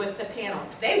provide you with the panel.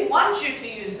 They want you to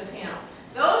use the panel.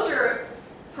 Those are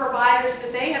providers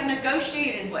that they have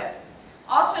negotiated with.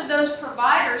 Also, those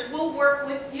providers will work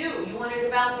with you. You want to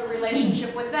develop a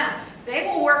relationship with them. They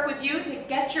will work with you to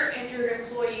get your injured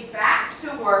employee back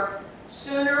to work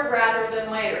sooner rather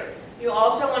than later. You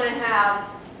also want to have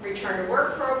return to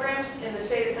work programs. In the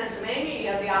state of Pennsylvania, you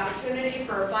have the opportunity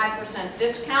for a 5%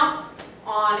 discount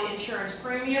on insurance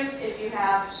premiums if you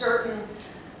have certain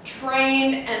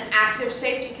trained and active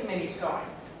safety committees going.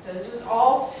 So this is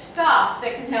all stuff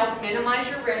that can help minimize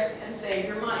your risk and save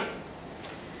your money.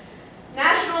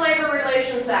 National Labor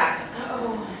Relations Act.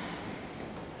 Oh,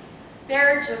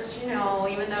 they're just, you know,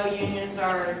 even though unions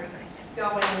are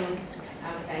going,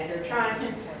 okay,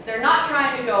 they're not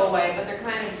trying to go away, but they're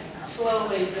kind of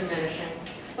slowly diminishing.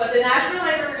 But the National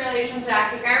Labor Relations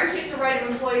Act guarantees the right of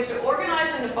employees to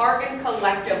organize and to bargain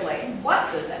collectively.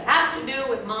 What does that have to do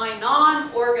with my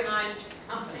non-organized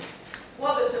company?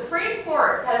 Well, the Supreme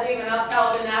Court has even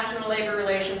upheld the National Labor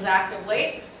Relations Act of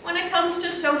late when it comes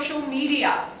to social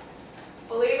media.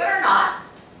 Believe it or not,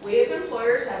 we as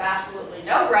employers have absolutely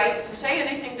no right to say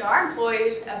anything to our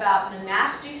employees about the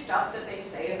nasty stuff that they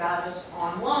say about us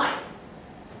online.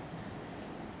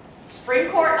 Supreme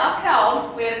Court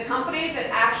upheld, we had a company that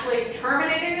actually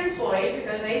terminated an employee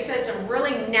because they said some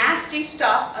really nasty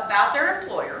stuff about their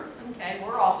employer. Okay,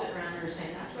 we're all sitting around there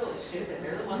saying, that's really stupid,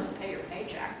 they're the ones that pay your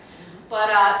paycheck. But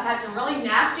had some really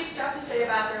nasty stuff to say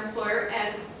about their employer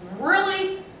and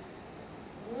really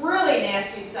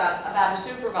nasty stuff about a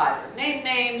supervisor. Named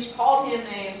names, called him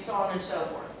names, so on and so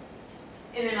forth.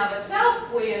 In and of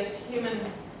itself, we as human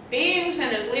beings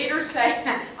and as leaders say,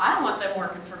 I don't want them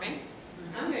working for me.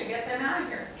 I'm going to get them out of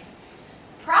here.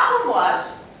 Problem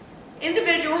was,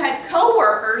 individual had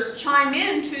co-workers chime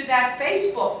into that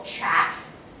Facebook chat.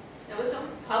 It was a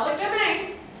public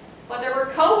domain, but there were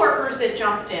co-workers that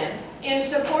jumped in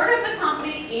support of the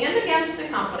company and against the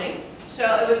company.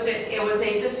 So it was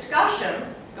a discussion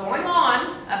going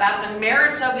on about the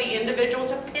merits of the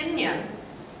individual's opinion.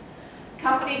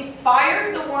 Company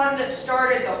fired the one that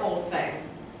started the whole thing.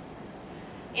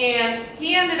 And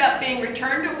he ended up being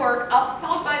returned to work,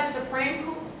 upheld by the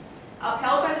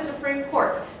Supreme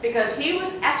Court, because he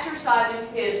was exercising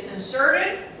his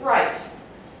concerted right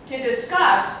to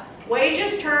discuss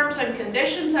wages, terms, and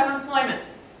conditions of employment.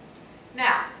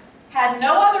 Now, had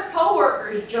no other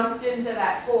co-workers jumped into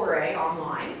that foray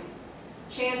online,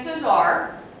 chances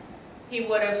are he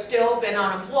would have still been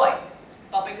unemployed.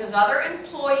 But because other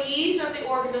employees of the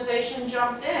organization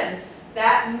jumped in,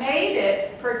 that made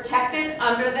it protected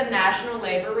under the National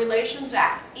Labor Relations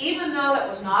Act. Even though that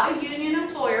was not a union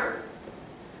employer,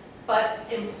 but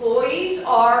employees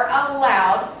are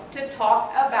allowed to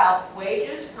talk about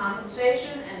wages,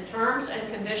 compensation, and terms and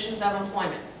conditions of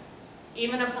employment,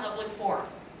 even in a public forum.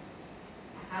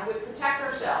 How do we protect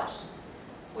ourselves?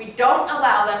 We don't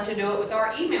allow them to do it with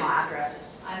our email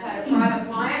addresses. I've had a private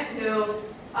client who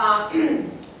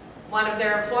one of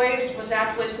their employees was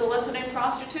actually soliciting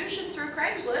prostitution through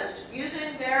Craigslist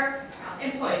using their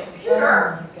employee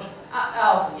computer.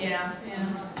 Oh, yeah.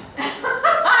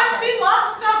 I've seen lots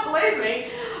of stuff, believe me.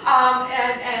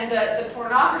 And the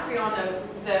pornography on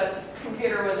the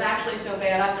computer was actually so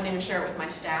bad I wouldn't even share it with my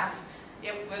staff.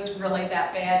 It was really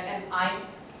that bad. And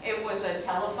it was a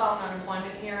telephone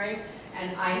unemployment hearing,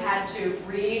 and I had to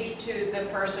read to the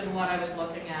person what I was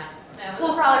looking at. It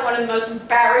was probably one of the most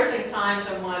embarrassing times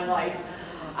of my life.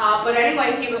 But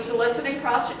anyway, he was soliciting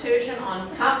prostitution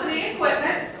on company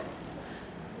equipment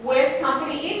with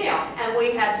company email. And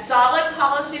we had solid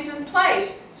policies in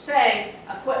place saying,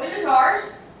 equipment is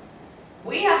ours,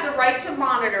 we have the right to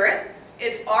monitor it,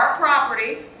 it's our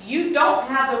property, you don't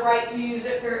have the right to use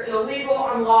it for illegal,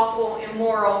 unlawful,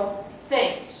 immoral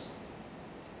things.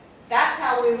 That's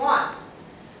how we won.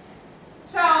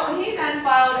 So he then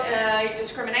filed a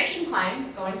discrimination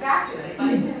claim, going back to it.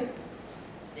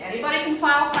 Anybody can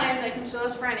file a claim, they can sue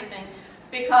us for anything,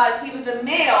 because he was a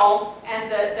male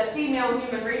and the female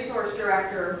human resource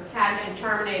director had him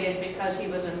terminated because he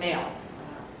was a male.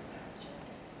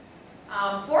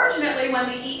 Fortunately, when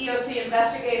the EEOC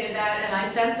investigated that and I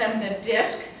sent them the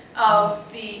disk of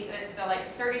the like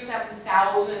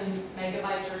 37,000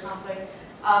 megabytes or something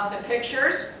of the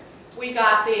pictures, we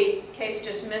got the case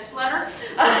dismissed letter.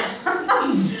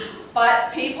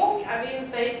 But people, I mean,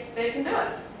 they can do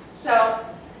it. So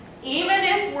even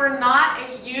if we're not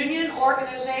a union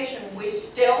organization, we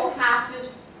still have to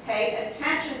pay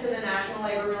attention to the National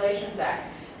Labor Relations Act.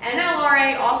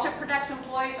 NLRA also protects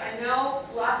employees. I know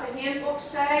lots of handbooks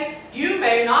say you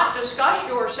may not discuss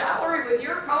your salary with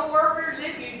your coworkers.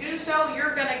 If you do so,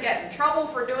 you're going to get in trouble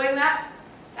for doing that.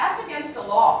 That's against the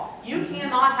law. You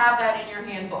cannot have that in your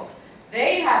handbook.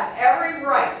 They have every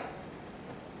right.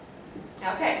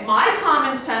 Okay, my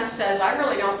common sense says I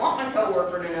really don't want my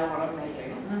coworker to know what I'm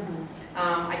making.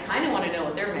 I kind of want to know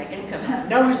what they're making because I'm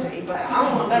nosy, but I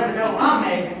don't want them to know what I'm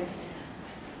making.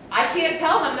 I can't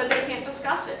tell them that they can't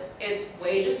discuss it. It's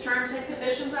wages, terms, and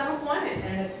conditions of employment,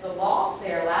 and it's the law.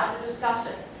 They're allowed to discuss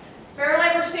it. Fair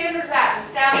Labor Standards Act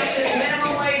establishes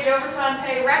minimum wage, overtime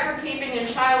pay, record keeping, and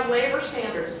child labor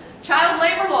standards. Child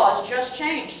labor laws just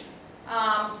changed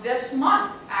this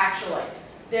month, actually.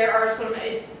 There are some,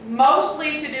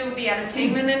 mostly to do with the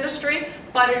entertainment industry,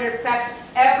 but it affects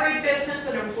every business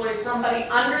that employs somebody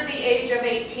under the age of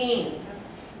 18.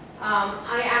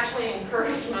 I actually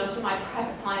encourage most of my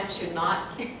private clients to not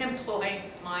employ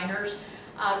minors,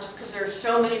 just because there's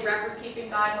so many record-keeping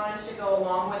guidelines to go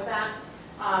along with that.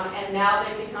 And now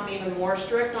they've become even more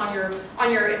strict on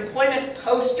your employment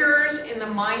posters in the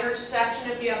minors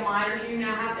section. If you have minors, you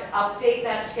now have to update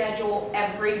that schedule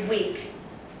every week.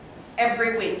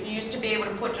 Every week. You used to be able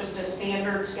to put just a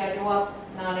standard schedule up,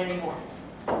 not anymore.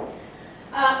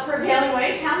 Prevailing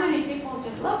wage. How many people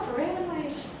just love prevailing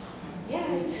wage?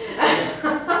 Yay.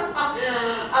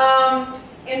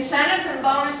 Incentives and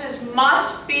bonuses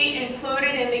must be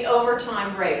included in the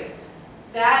overtime rate.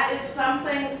 That is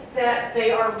something that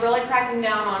they are really cracking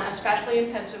down on, especially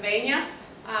in Pennsylvania,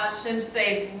 since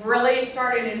they really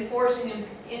started enforcing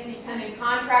independent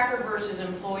contractor versus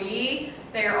employee.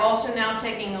 They are also now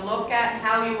taking a look at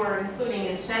how you are including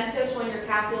incentives when you're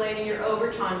calculating your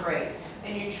overtime rate.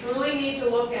 And you truly need to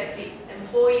look at the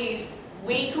employee's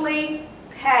weekly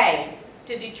pay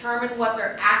to determine what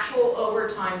their actual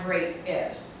overtime rate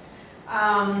is.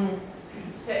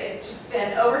 So it just,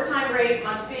 an overtime rate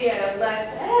must be at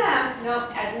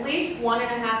at least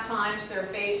 1.5 times their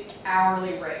base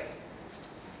hourly rate.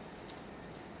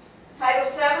 Title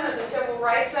VII of the Civil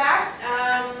Rights Act.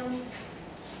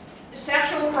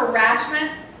 Sexual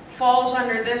harassment falls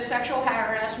under this. Sexual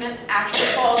harassment actually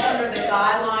falls under the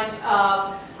guidelines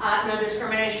of no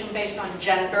discrimination based on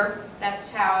gender. That's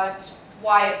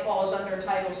why it falls under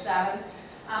Title VII.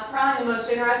 Probably the most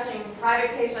interesting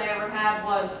private case I ever had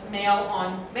was male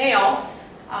on male.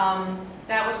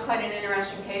 That was quite an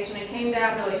interesting case, and it came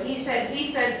down to a he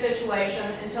said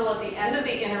situation until at the end of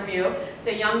the interview,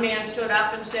 the young man stood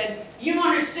up and said, "You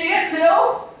want to see it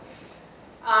too?"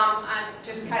 I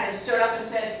just kind of stood up and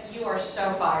said, "You are so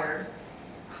fired."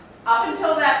 Up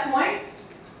until that point,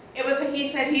 it was a he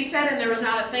said, and there was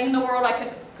not a thing in the world I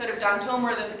could have done to him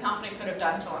or that the company could have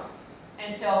done to him,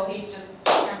 until he just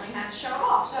apparently had to show it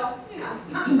off. So, you know,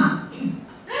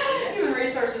 human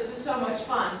resources is so much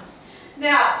fun.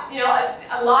 Now, you know,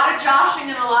 a lot of joshing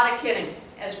and a lot of kidding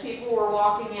as people were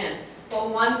walking in. But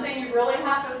one thing you really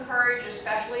have to encourage,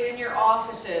 especially in your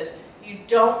offices, you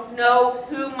don't know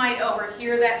who might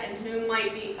overhear that and who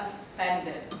might be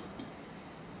offended.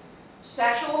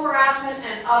 Sexual harassment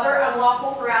and other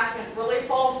unlawful harassment really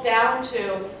falls down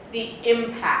to the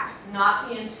impact, not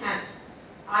the intent.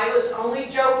 I was only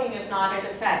joking is not a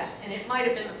defense, and it might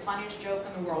have been the funniest joke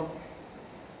in the world.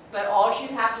 But all you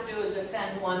have to do is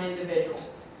offend one individual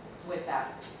with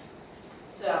that.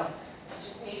 So, you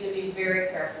just need to be very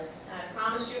careful. And I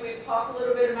promised you we'd talk a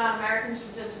little bit about Americans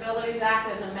with Disabilities Act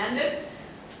as amended.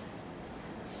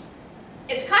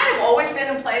 It's kind of always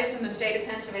been in place in the state of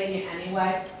Pennsylvania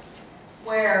anyway,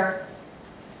 where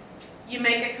you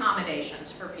make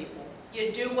accommodations for people.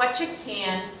 You do what you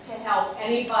can to help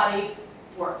anybody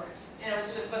work. And it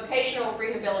was the Vocational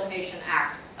Rehabilitation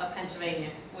Act of Pennsylvania,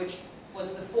 which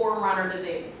was the forerunner to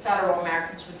the Federal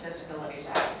Americans with Disabilities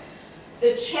Act.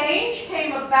 The change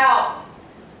came about,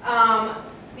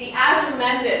 the as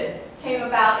amended came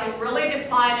about in really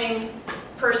defining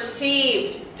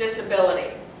perceived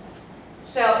disability.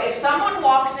 So if someone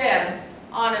walks in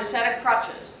on a set of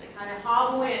crutches, they kind of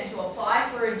hobble in to apply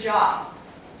for a job,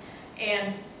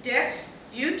 and Dick,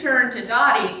 you turn to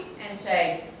Dottie and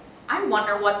say, "I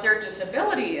wonder what their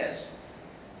disability is."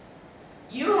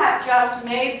 You have just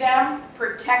made them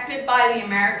protected by the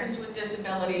Americans with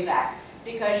Disabilities Act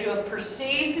because you have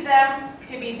perceived them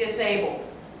to be disabled.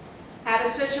 Had a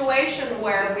situation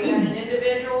where we had an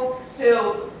individual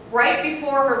who, right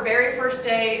before her very first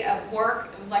day of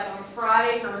work, it was like on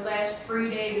Friday, her last free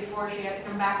day before she had to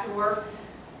come back to work,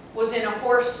 was in a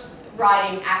horse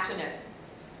riding accident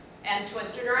and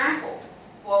twisted her ankle.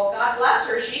 Well, God bless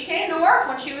her, she came to work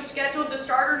when she was scheduled to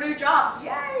start her new job.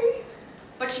 Yay!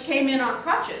 But she came in on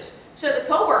crutches. So the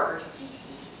coworkers,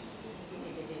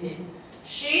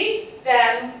 She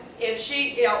then, if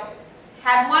she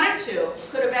had wanted to,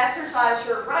 could have exercised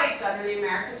her rights under the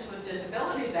Americans with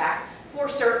Disabilities Act for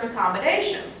certain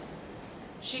accommodations.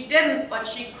 She didn't, but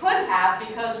she could have,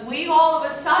 because we all of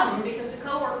a sudden, because the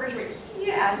coworkers were,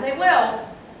 yeah, as they will,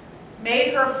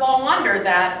 made her fall under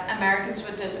that Americans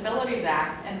with Disabilities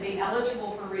Act and be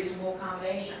eligible for reasonable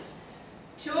accommodations.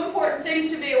 Two important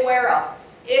things to be aware of.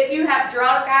 If you have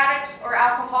drug addicts or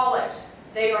alcoholics,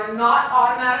 they are not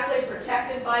automatically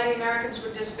protected by the Americans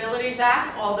with Disabilities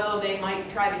Act, although they might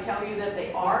try to tell you that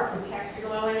they are,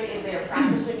 particularly if they are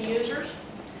practicing users.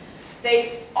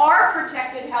 They are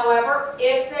protected, however,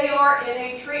 if they are in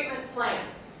a treatment plan.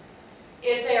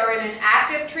 If they are in an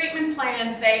active treatment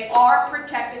plan, they are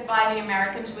protected by the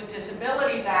Americans with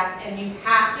Disabilities Act, and you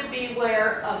have to be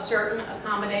aware of certain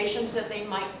accommodations that they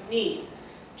might need.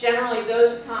 Generally,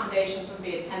 those accommodations would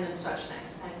be attendance, such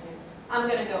things. Thank you. I'm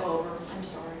going to go over. I'm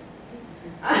sorry.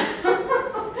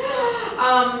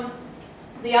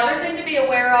 The other thing to be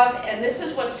aware of, and this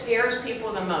is what scares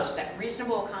people the most, that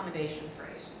reasonable accommodation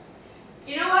phrase.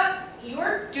 You know what?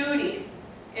 Your duty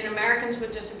in Americans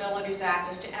with Disabilities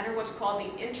Act is to enter what's called the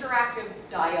interactive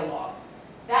dialogue.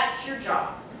 That's your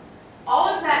job. All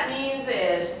that means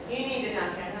is you need to, okay,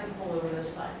 I'm going to pull over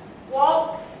this side.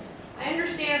 Well, I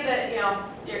understand that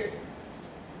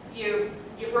you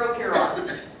broke your arm,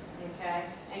 okay,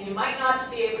 and you might not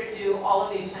be able to do all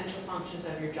of the essential functions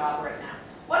of your job right now.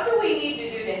 What do we need to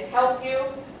do to help you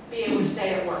be able to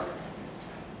stay at work?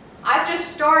 I've just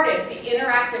started the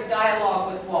interactive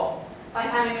dialogue with Walt by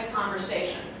having a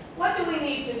conversation. What do we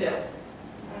need to do?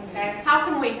 Okay, how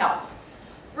can we help?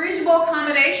 Reasonable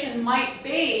accommodation might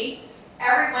be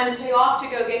every Wednesday off to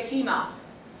go get chemo.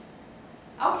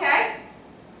 Okay,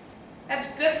 that's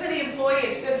good for the employee,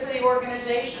 it's good for the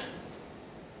organization.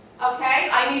 Okay,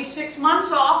 I need 6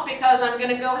 months off because I'm going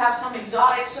to go have some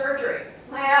exotic surgery.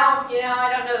 Well, you know,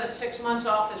 I don't know that 6 months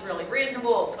off is really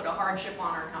reasonable. It'll put a hardship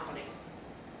on our company.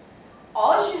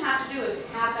 All you have to do is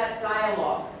have that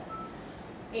dialogue,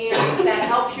 and that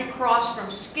helps you cross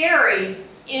from scary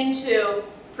into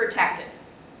protected.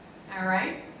 All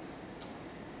right?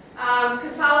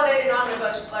 Consolidated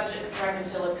omnibus budget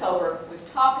reconciliation. We've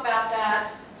talked about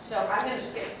that, so I'm going to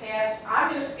skip past. I'm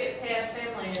going to skip past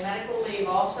family and medical leave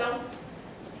also.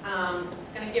 I'm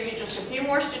going to give you just a few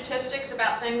more statistics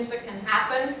about things that can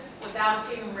happen without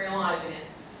us even realizing it.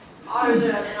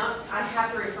 AutoZone, and I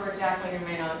have to refer exactly to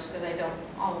my notes because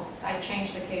I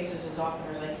change the cases as often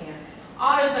as I can.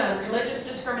 AutoZone, religious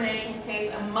discrimination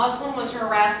case. A Muslim was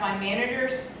harassed by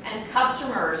managers and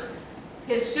customers.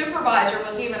 His supervisor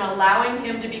was even allowing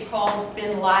him to be called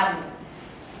Bin Laden.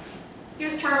 He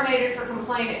was terminated for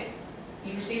complaining.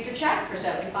 He received a check for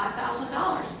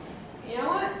 $75,000. You know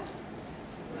what?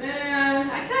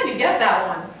 I kind of get that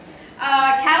one.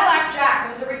 Cadillac Jack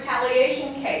was a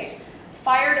retaliation case.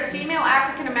 Fired a female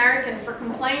African American for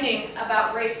complaining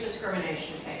about race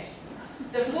discrimination case.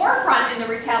 The forefront in the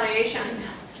retaliation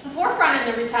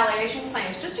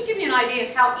claims, just to give you an idea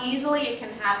of how easily it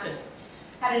can happen,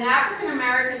 had an African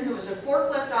American who was a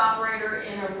forklift operator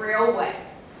in a railway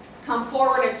come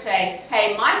forward and say,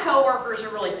 hey, my coworkers are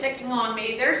really picking on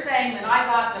me. They're saying that I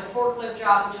got the forklift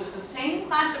job, which was the same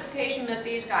classification that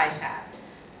these guys had,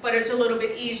 but it's a little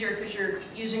bit easier because you're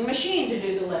using a machine to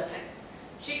do the lifting.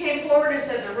 She came forward and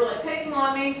said, they're really picking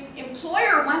on me.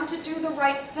 Employer went to do the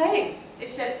right thing. They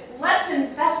said, let's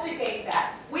investigate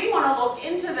that. We want to look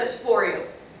into this for you.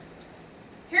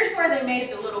 Here's where they made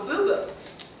the little boo-boo.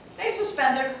 They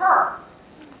suspended her.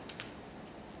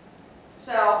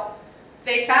 So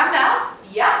they found out,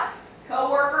 yep,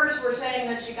 co-workers were saying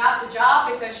that she got the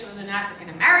job because she was an African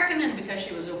American and because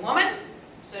she was a woman.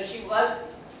 So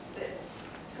the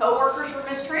co-workers were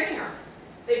mistreating her.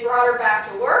 They brought her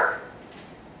back to work.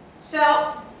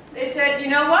 So they said, you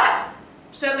know what?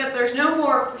 So that there's no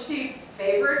more perceived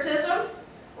favoritism,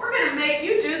 we're going to make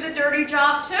you do the dirty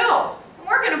job too. And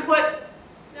we're going to put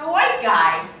the white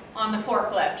guy on the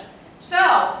forklift. So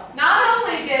not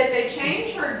only did they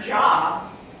change her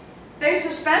job, they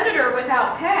suspended her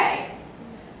without pay.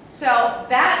 So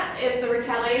that is the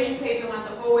retaliation case that went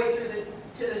the whole way through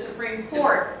to the Supreme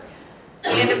Court.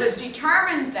 And it was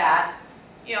determined that,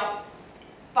 you know,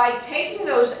 by taking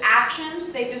those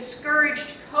actions, they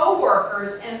discouraged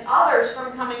co-workers and others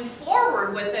from coming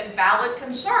forward with a valid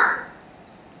concern.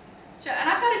 So, and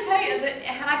I've got to tell you,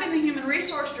 had I been the human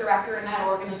resource director in that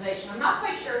organization, I'm not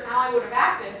quite sure how I would have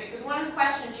acted, because one of the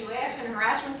questions you ask in a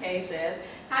harassment case is,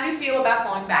 how do you feel about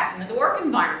going back into the work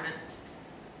environment?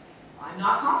 I'm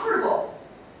not comfortable.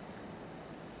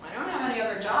 I don't have any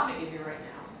other job to give you right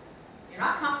now. You're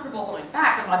not comfortable going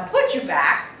back. If I put you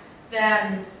back,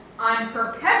 then I'm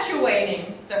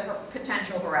perpetuating the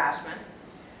potential harassment.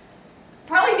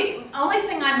 Probably the only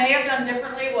thing I may have done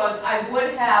differently was I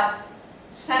would have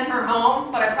sent her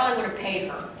home, but I probably would have paid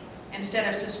her. Instead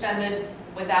of suspended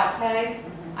without pay,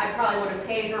 I probably would have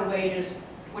paid her wages,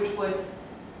 which would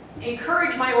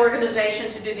encourage my organization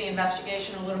to do the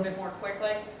investigation a little bit more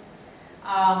quickly.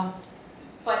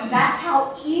 But that's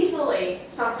how easily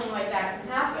something like that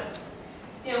can happen.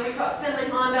 You know, we talked Finley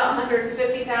Honda,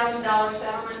 $150,000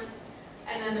 settlement.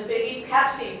 And then the biggie,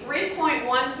 Pepsi,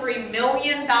 $3.13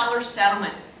 million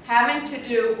settlement having to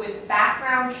do with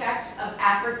background checks of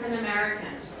African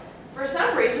Americans. For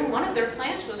some reason, one of their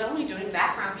plants was only doing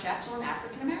background checks on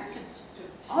African Americans.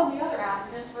 All the other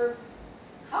applicants were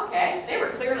okay. They were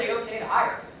clearly okay to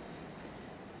hire.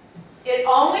 It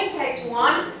only takes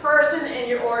one person in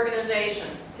your organization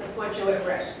to put you at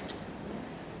risk.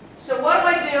 So what do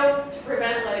I do to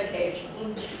prevent litigation?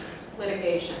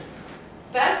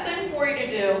 Best thing for you to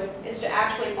do is to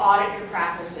actually audit your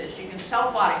practices. You can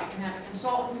self-audit, you can have a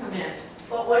consultant come in.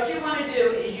 But what you want to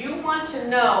do is you want to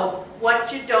know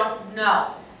what you don't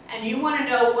know. And you want to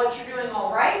know what you're doing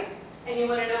all right, and you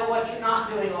want to know what you're not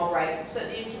doing all right, so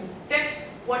that you can fix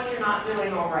what you're not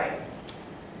doing all right.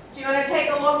 So you want to take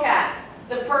a look at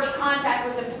the first contact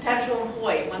with a potential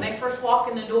employee, when they first walk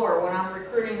in the door, when I'm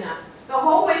recruiting them, the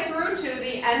whole way through to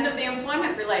the end of the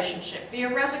employment relationship, via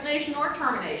resignation or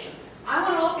termination. I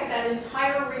want to look at that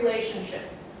entire relationship,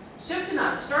 soup to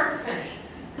nuts, start to finish.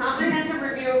 Comprehensive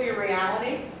review of your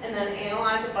reality, and then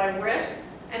analyze it by risk,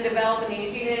 and develop an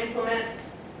easy to implement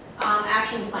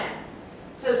action plan.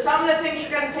 So some of the things you're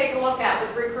going to take a look at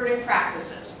with recruiting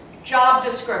practices: job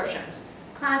descriptions,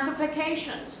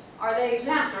 classifications. Are they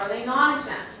exempt? Are they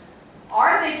non-exempt?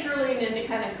 Are they truly an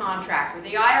independent contractor?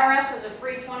 The IRS has a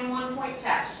free 21-point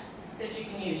test that you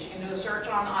can use. You can do a search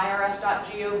on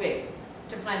irs.gov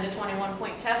to find the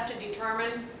 21-point test to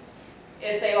determine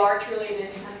if they are truly an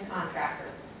independent contractor.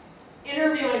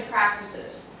 Interviewing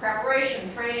practices, preparation,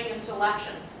 training, and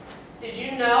selection. Did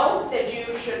you know that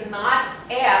you should not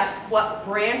ask what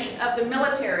branch of the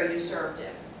military you served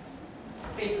in?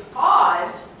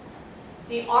 Because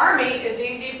the Army is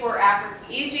allegedly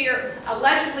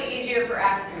easier for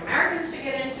African Americans to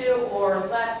get into, or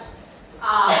less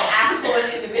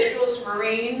affluent individuals.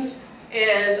 Marines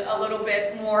is a little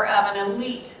bit more of an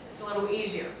elite. It's a little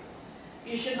easier.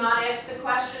 You should not ask the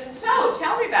question, so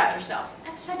tell me about yourself.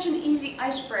 That's such an easy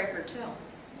icebreaker too.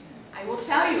 I will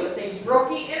tell you, as a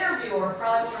rookie interviewer,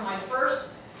 probably one of my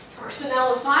first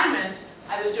personnel assignments,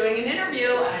 I was doing an interview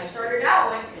and I started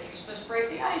out with, you're supposed to break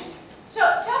the ice.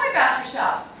 So tell me about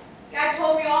yourself. The guy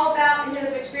told me all about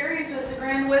his experience as the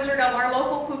Grand Wizard of our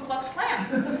local Ku Klux Klan.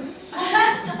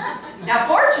 Now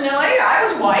fortunately, I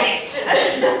was white,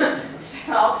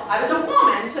 so I was a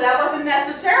woman, so that wasn't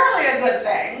necessarily a good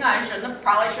thing. I should have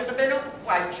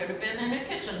been in a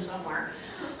kitchen somewhere.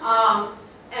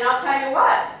 And I'll tell you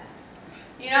what,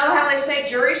 you know how they say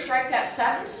juries strike that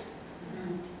sentence?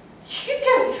 You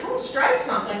don't strike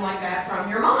something like that from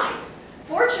your mind.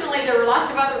 Fortunately, there were lots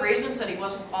of other reasons that he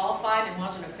wasn't qualified and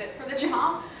wasn't a fit for the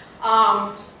job.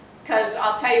 Because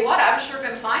I'll tell you what, I was sure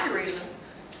going to find a reason.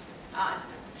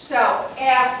 So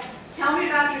ask, tell me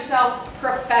about yourself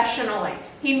professionally.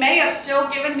 He may have still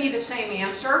given me the same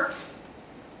answer,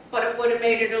 but it would have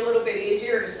made it a little bit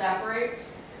easier to separate.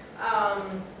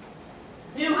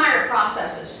 New hire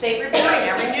processes, state reporting.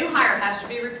 Every new hire has to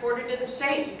be reported to the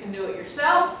state. You can do it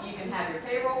yourself. You can have your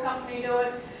payroll company do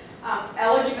it.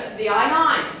 The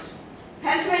I-9s.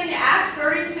 Pennsylvania Act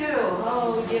 32.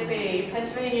 Oh, yippee.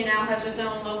 Pennsylvania now has its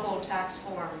own local tax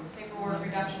form. Paperwork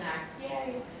Reduction Act.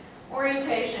 Yay.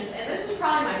 Orientations. And this is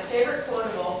probably my favorite quote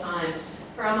of all time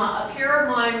from a peer of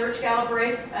mine, Rich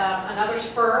Galbraith, another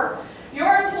SPHR.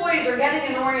 Your employees are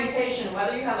getting an orientation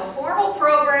whether you have a formal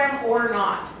program or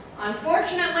not.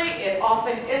 Unfortunately, it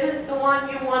often isn't the one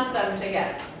you want them to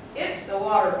get. It's the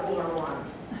water cooler one.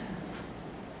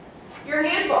 Your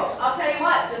handbooks. I'll tell you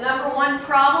what, the number one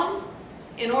problem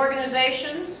in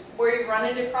organizations where you run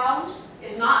into problems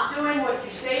is not doing what you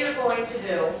say you're going to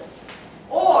do,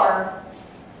 or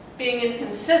being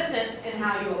inconsistent in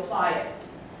how you apply it.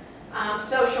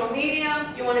 Social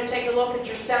media, you want to take a look at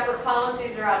your separate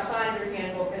policies that are outside of your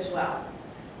handbook as well.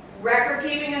 Record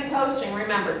keeping and posting,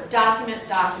 remember, document,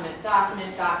 document,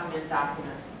 document, document,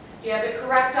 document. Do you have the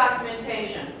correct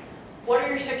documentation? What are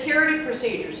your security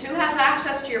procedures? Who has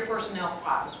access to your personnel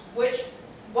files?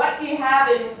 What do you have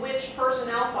in which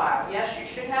personnel file? Yes, you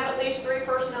should have at least 3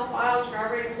 personnel files for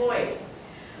every employee.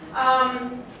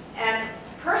 And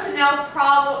personnel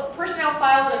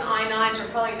files and I-9s are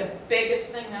probably the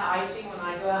biggest thing that I see when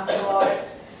I go out and do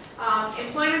audits.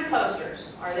 Employment posters,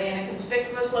 are they in a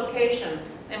conspicuous location?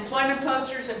 Employment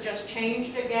posters have just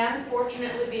changed again.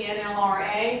 Fortunately, the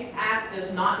NLRA Act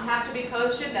does not have to be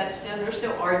posted. They're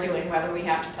still arguing whether we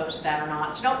have to post that or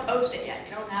not. So don't post it yet,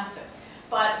 you don't have to.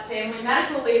 But Family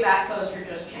Medical Leave Act poster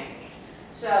just changed.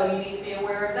 So you need to be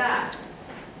aware of that.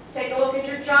 Take a look at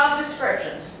your job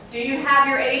descriptions. Do you have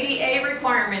your ADA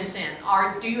requirements in?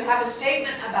 Or do you have a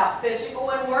statement about physical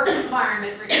and work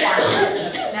environment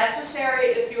requirements necessary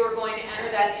if you are going to enter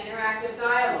that interactive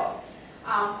dialogue?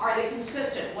 Are they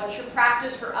consistent? What's your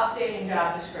practice for updating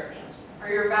job descriptions? Are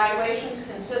your evaluations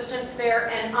consistent, fair,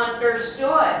 and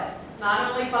understood?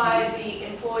 Not only by the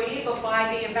employee, but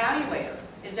by the evaluator.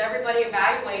 Is everybody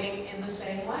evaluating in the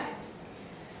same way?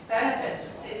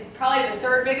 Benefits. Probably the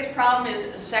third biggest problem is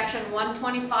Section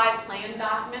 125 plan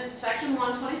document. Section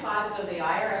 125 is of the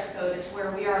IRS code. It's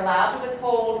where we are allowed to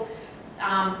withhold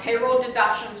payroll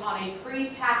deductions on a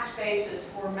pre-tax basis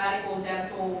for medical,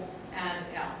 dental, and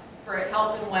for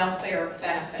health and welfare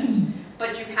benefits.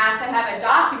 But you have to have a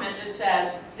document that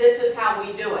says, this is how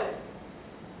we do it.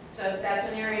 So that's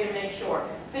an area to make sure.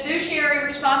 Fiduciary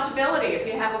responsibility. If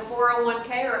you have a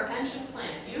 401k or a pension plan,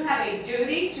 you have a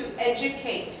duty to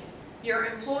educate your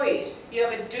employees. You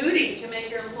have a duty to make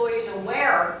your employees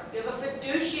aware. You have a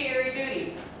fiduciary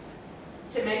duty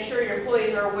to make sure your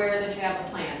employees are aware that you have a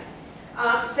plan.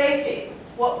 Safety.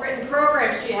 What written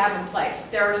programs do you have in place?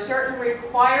 There are certain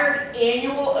required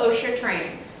annual OSHA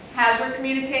training. Hazard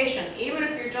communication. Even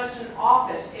if you're just in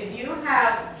office, if you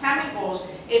have chemicals,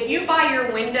 if you buy your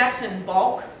Windex in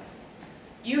bulk,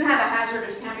 you have a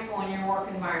hazardous chemical in your work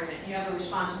environment. You have a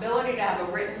responsibility to have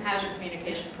a written hazard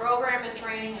communication program and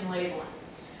training and labeling.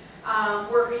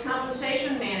 Workers'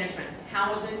 compensation management.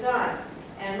 How is it done?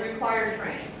 And required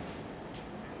training.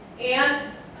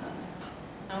 And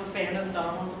I'm a fan of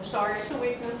Donald. I'm sorry, it's a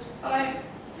weakness.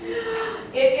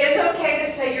 It is okay to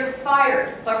say you're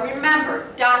fired, but remember,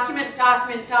 document,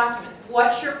 document, document.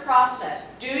 What's your process?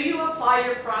 Do you apply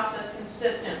your process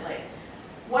consistently?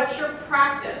 What's your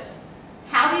practice?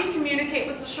 How do you communicate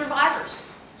with the survivors?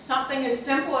 Something as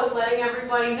simple as letting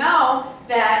everybody know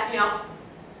that,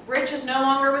 Rich is no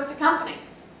longer with the company.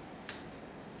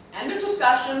 End of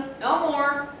discussion, no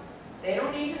more. They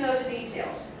don't need to know the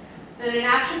details. Then an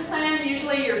action plan,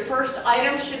 usually your first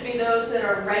items should be those that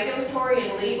are regulatory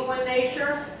and legal in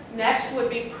nature. Next would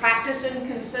be practice and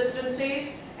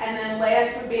consistencies. And then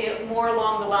last would be more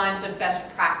along the lines of best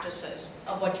practices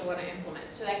of what you want to implement.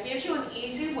 So that gives you an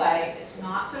easy way. It's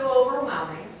not so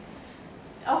overwhelming.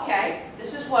 Okay,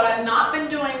 this is what I've not been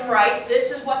doing right.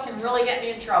 This is what can really get me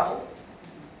in trouble.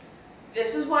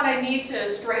 This is what I need to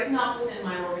straighten up within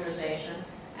my organization.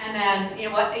 And then,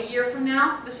 a year from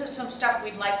now, this is some stuff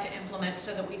we'd like to implement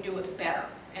so that we do it better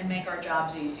and make our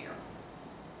jobs easier.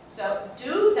 So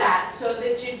do that so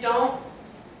that you don't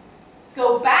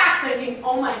go back thinking,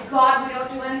 oh my God, we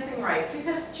don't do anything right.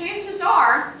 Because chances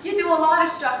are, you do a lot of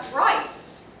stuff right.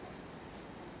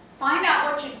 Find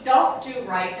out what you don't do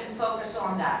right and focus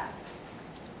on that.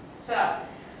 So,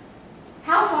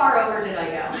 how far over did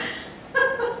I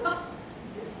go?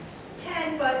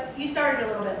 10, but you started a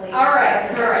little bit late. All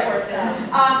right.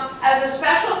 As a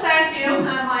special thank you,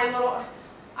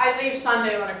 I leave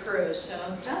Sunday on a cruise, so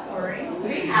don't worry.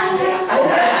 We have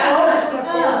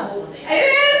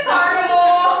it is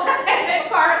Carnival. It's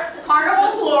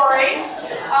Carnival Glory.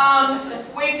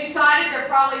 We've decided they're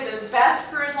probably the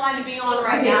best cruise line to be on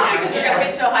right now because they're going to be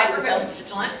so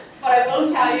hyper-vigilant. But I will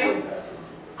tell you,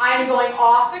 I'm going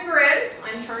off the grid.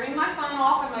 I'm turning my phone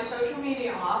off and my social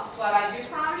media off, but I do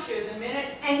promise you, the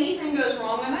minute anything goes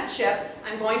wrong on that ship,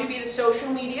 I'm going to be the social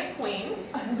media queen.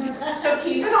 So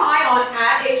keep an eye on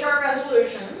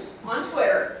 @HRResolutions on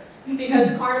Twitter,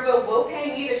 because Carnival will pay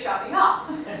me to shut me up.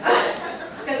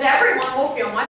 Because everyone will feel my